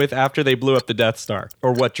celebrating with after they blew up the Death Star?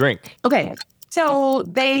 Or what drink? Okay. So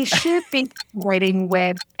they should be celebrating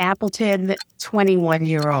with Appleton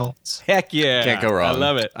 21-year-olds. Heck yeah. Can't go wrong. I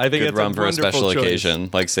love it. I think it's rum a for a special choice. occasion,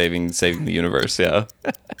 like saving the universe, yeah.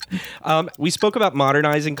 We spoke about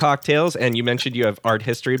modernizing cocktails, and you mentioned you have art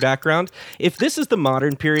history background. If this is the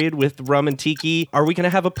modern period with rum and tiki, are we going to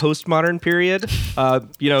have a postmodern period?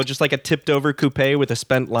 Just like a tipped-over coupe with a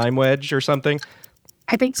spent lime wedge or something?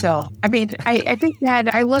 I think so. I mean, I think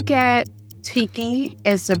that I look at tiki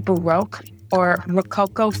as a Baroque or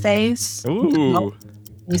Rococo phase. Ooh.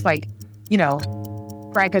 It's like,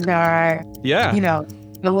 Fragonard. Yeah.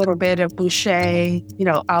 A little bit of Boucher,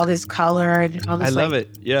 all this color and all this. I love it.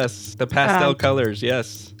 Yes. The pastel colors.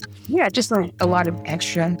 Yes. Yeah, just like a lot of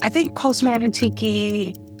extra. I think postmodern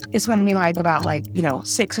tiki is going to be like about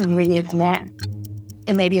 6 ingredients in that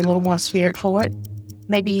and maybe a little more spirit forward.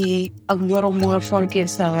 Maybe a little more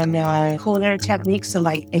focus on culinary techniques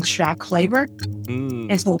to extract flavor.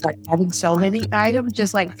 Instead of having so many items,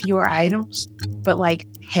 just fewer items, but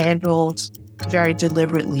handled very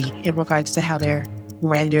deliberately in regards to how they're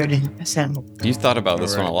rendered and assembled. You've thought about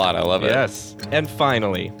this one a lot. I love it. Yes. And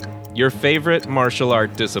finally, your favorite martial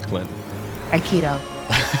art discipline? Aikido.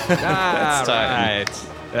 Right.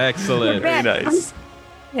 Excellent. Very nice.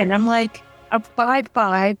 And I'm a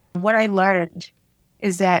 5'5". What I learned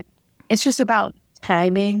is that it's just about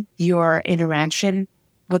timing your interaction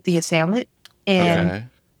with the assailant. And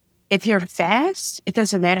if you're fast, it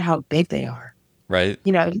doesn't matter how big they are. Right.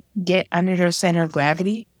 Get under their center of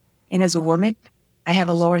gravity. And as a woman, I have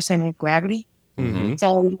a lower center of gravity. Mm-hmm.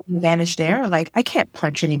 So advantage there. I can't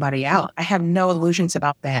punch anybody out. I have no illusions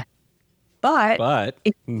about that. But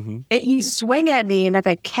if you swing at me and if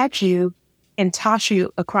I catch you and toss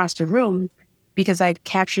you across the room because I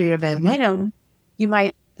capture your momentum, you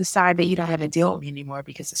might decide that you don't have to deal with me anymore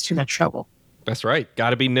because it's too much trouble. That's right.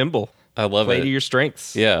 Got to be nimble. I love it. Play to your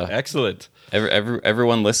strengths. Yeah. Excellent.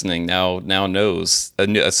 Everyone listening now knows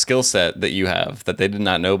a skill set that you have that they did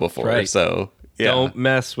not know before. Right. So yeah. Don't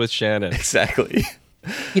mess with Shannon. Exactly.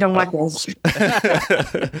 You don't want those.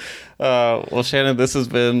 Well, Shannon, this has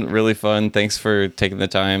been really fun. Thanks for taking the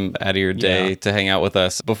time out of your day to hang out with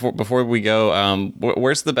us. Before we go,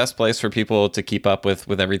 where's the best place for people to keep up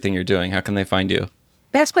with everything you're doing? How can they find you?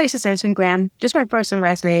 Best place is Instagram. Just my first and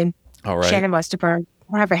last name. All right. Shannon Mustipher. I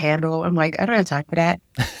don't have a handle. I'm like, I don't have time for that.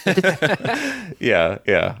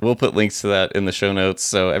 Yeah. We'll put links to that in the show notes.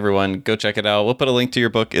 So everyone go check it out. We'll put a link to your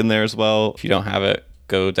book in there as well. If you don't have it,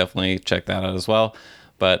 go definitely check that out as well.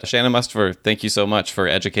 But Shannon Mustipher, thank you so much for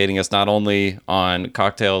educating us not only on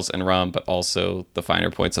cocktails and rum, but also the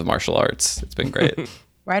finer points of martial arts. It's been great.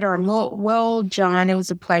 Right on. Well, John, it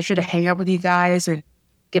was a pleasure to hang out with you guys and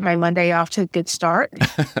get my Monday off to a good start.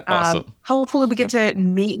 Awesome. Hopefully we get to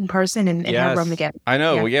meet in person and have rum again. I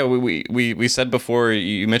know. Yeah. We said before,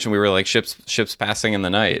 you mentioned we were like ships passing in the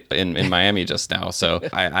night in Miami just now. So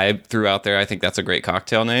I threw out there, I think that's a great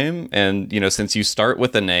cocktail name. And, since you start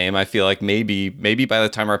with a name, I feel like maybe by the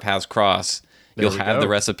time our paths cross, you'll have the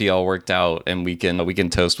recipe all worked out and we can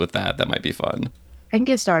toast with that. That might be fun. I can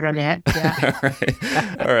get started on that.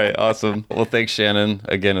 Yeah. All right. Awesome. Well, thanks, Shannon.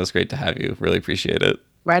 Again, it was great to have you. Really appreciate it.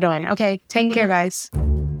 Right on. Okay. Take care, guys.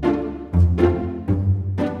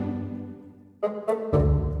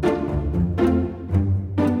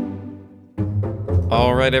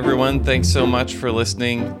 All right, everyone. Thanks so much for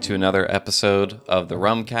listening to another episode of the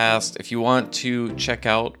Rumcast. If you want to check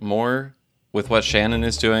out more with what Shannon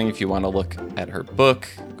is doing, if you want to look at her book,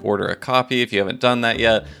 order a copy if you haven't done that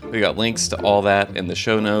yet, we got links to all that in the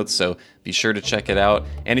show notes, so be sure to check it out.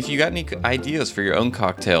 And if you got any ideas for your own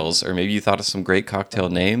cocktails, or maybe you thought of some great cocktail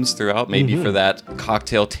names throughout, maybe for that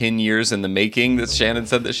cocktail 10 years in the making that Shannon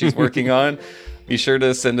said that she's working on, be sure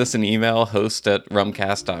to send us an email,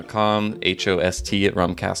 host@rumcast.com,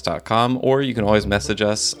 host@rumcast.com, or you can always message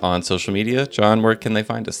us on social media. John, where can they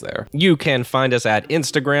find us there? You can find us at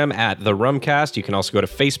Instagram at The Rumcast. You can also go to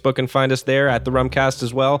Facebook and find us there at The Rumcast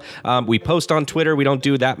as well. We post on Twitter. We don't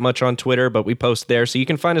do that much on Twitter, but we post there. So you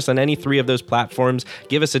can find us on any three of those platforms.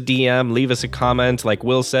 Give us a DM, leave us a comment. Like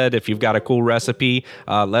Will said, if you've got a cool recipe,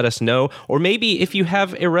 let us know. Or maybe if you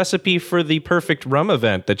have a recipe for the perfect rum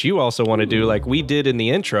event that you also want to do, like we did in the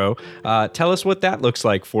intro, tell us what that looks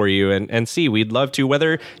like for you and see. We'd love to,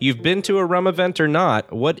 whether you've been to a rum event or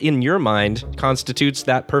not, what in your mind constitutes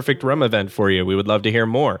that perfect rum event for you. We would love to hear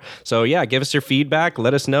more. So yeah, give us your feedback,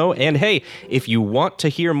 let us know. And hey, if you want to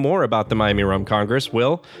hear more about the Miami Rum Congress,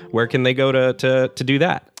 Will, where can they go to do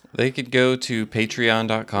that? They could go to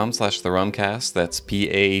patreon.com/therumcast. That's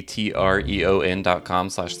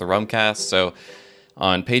patreon.com/therumcast. So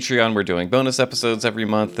on Patreon, we're doing bonus episodes every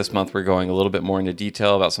month. This month, we're going a little bit more into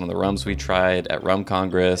detail about some of the rums we tried at Rum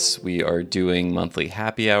Congress. We are doing monthly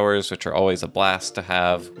happy hours, which are always a blast to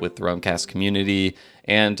have with the Rumcast community.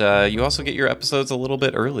 And you also get your episodes a little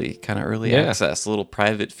bit early, kind of early access, a little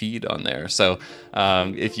private feed on there. So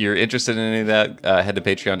if you're interested in any of that, head to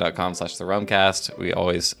patreon.com/therumcast. We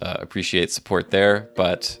always appreciate support there.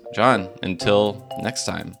 But John, until next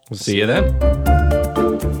time. We'll see you then.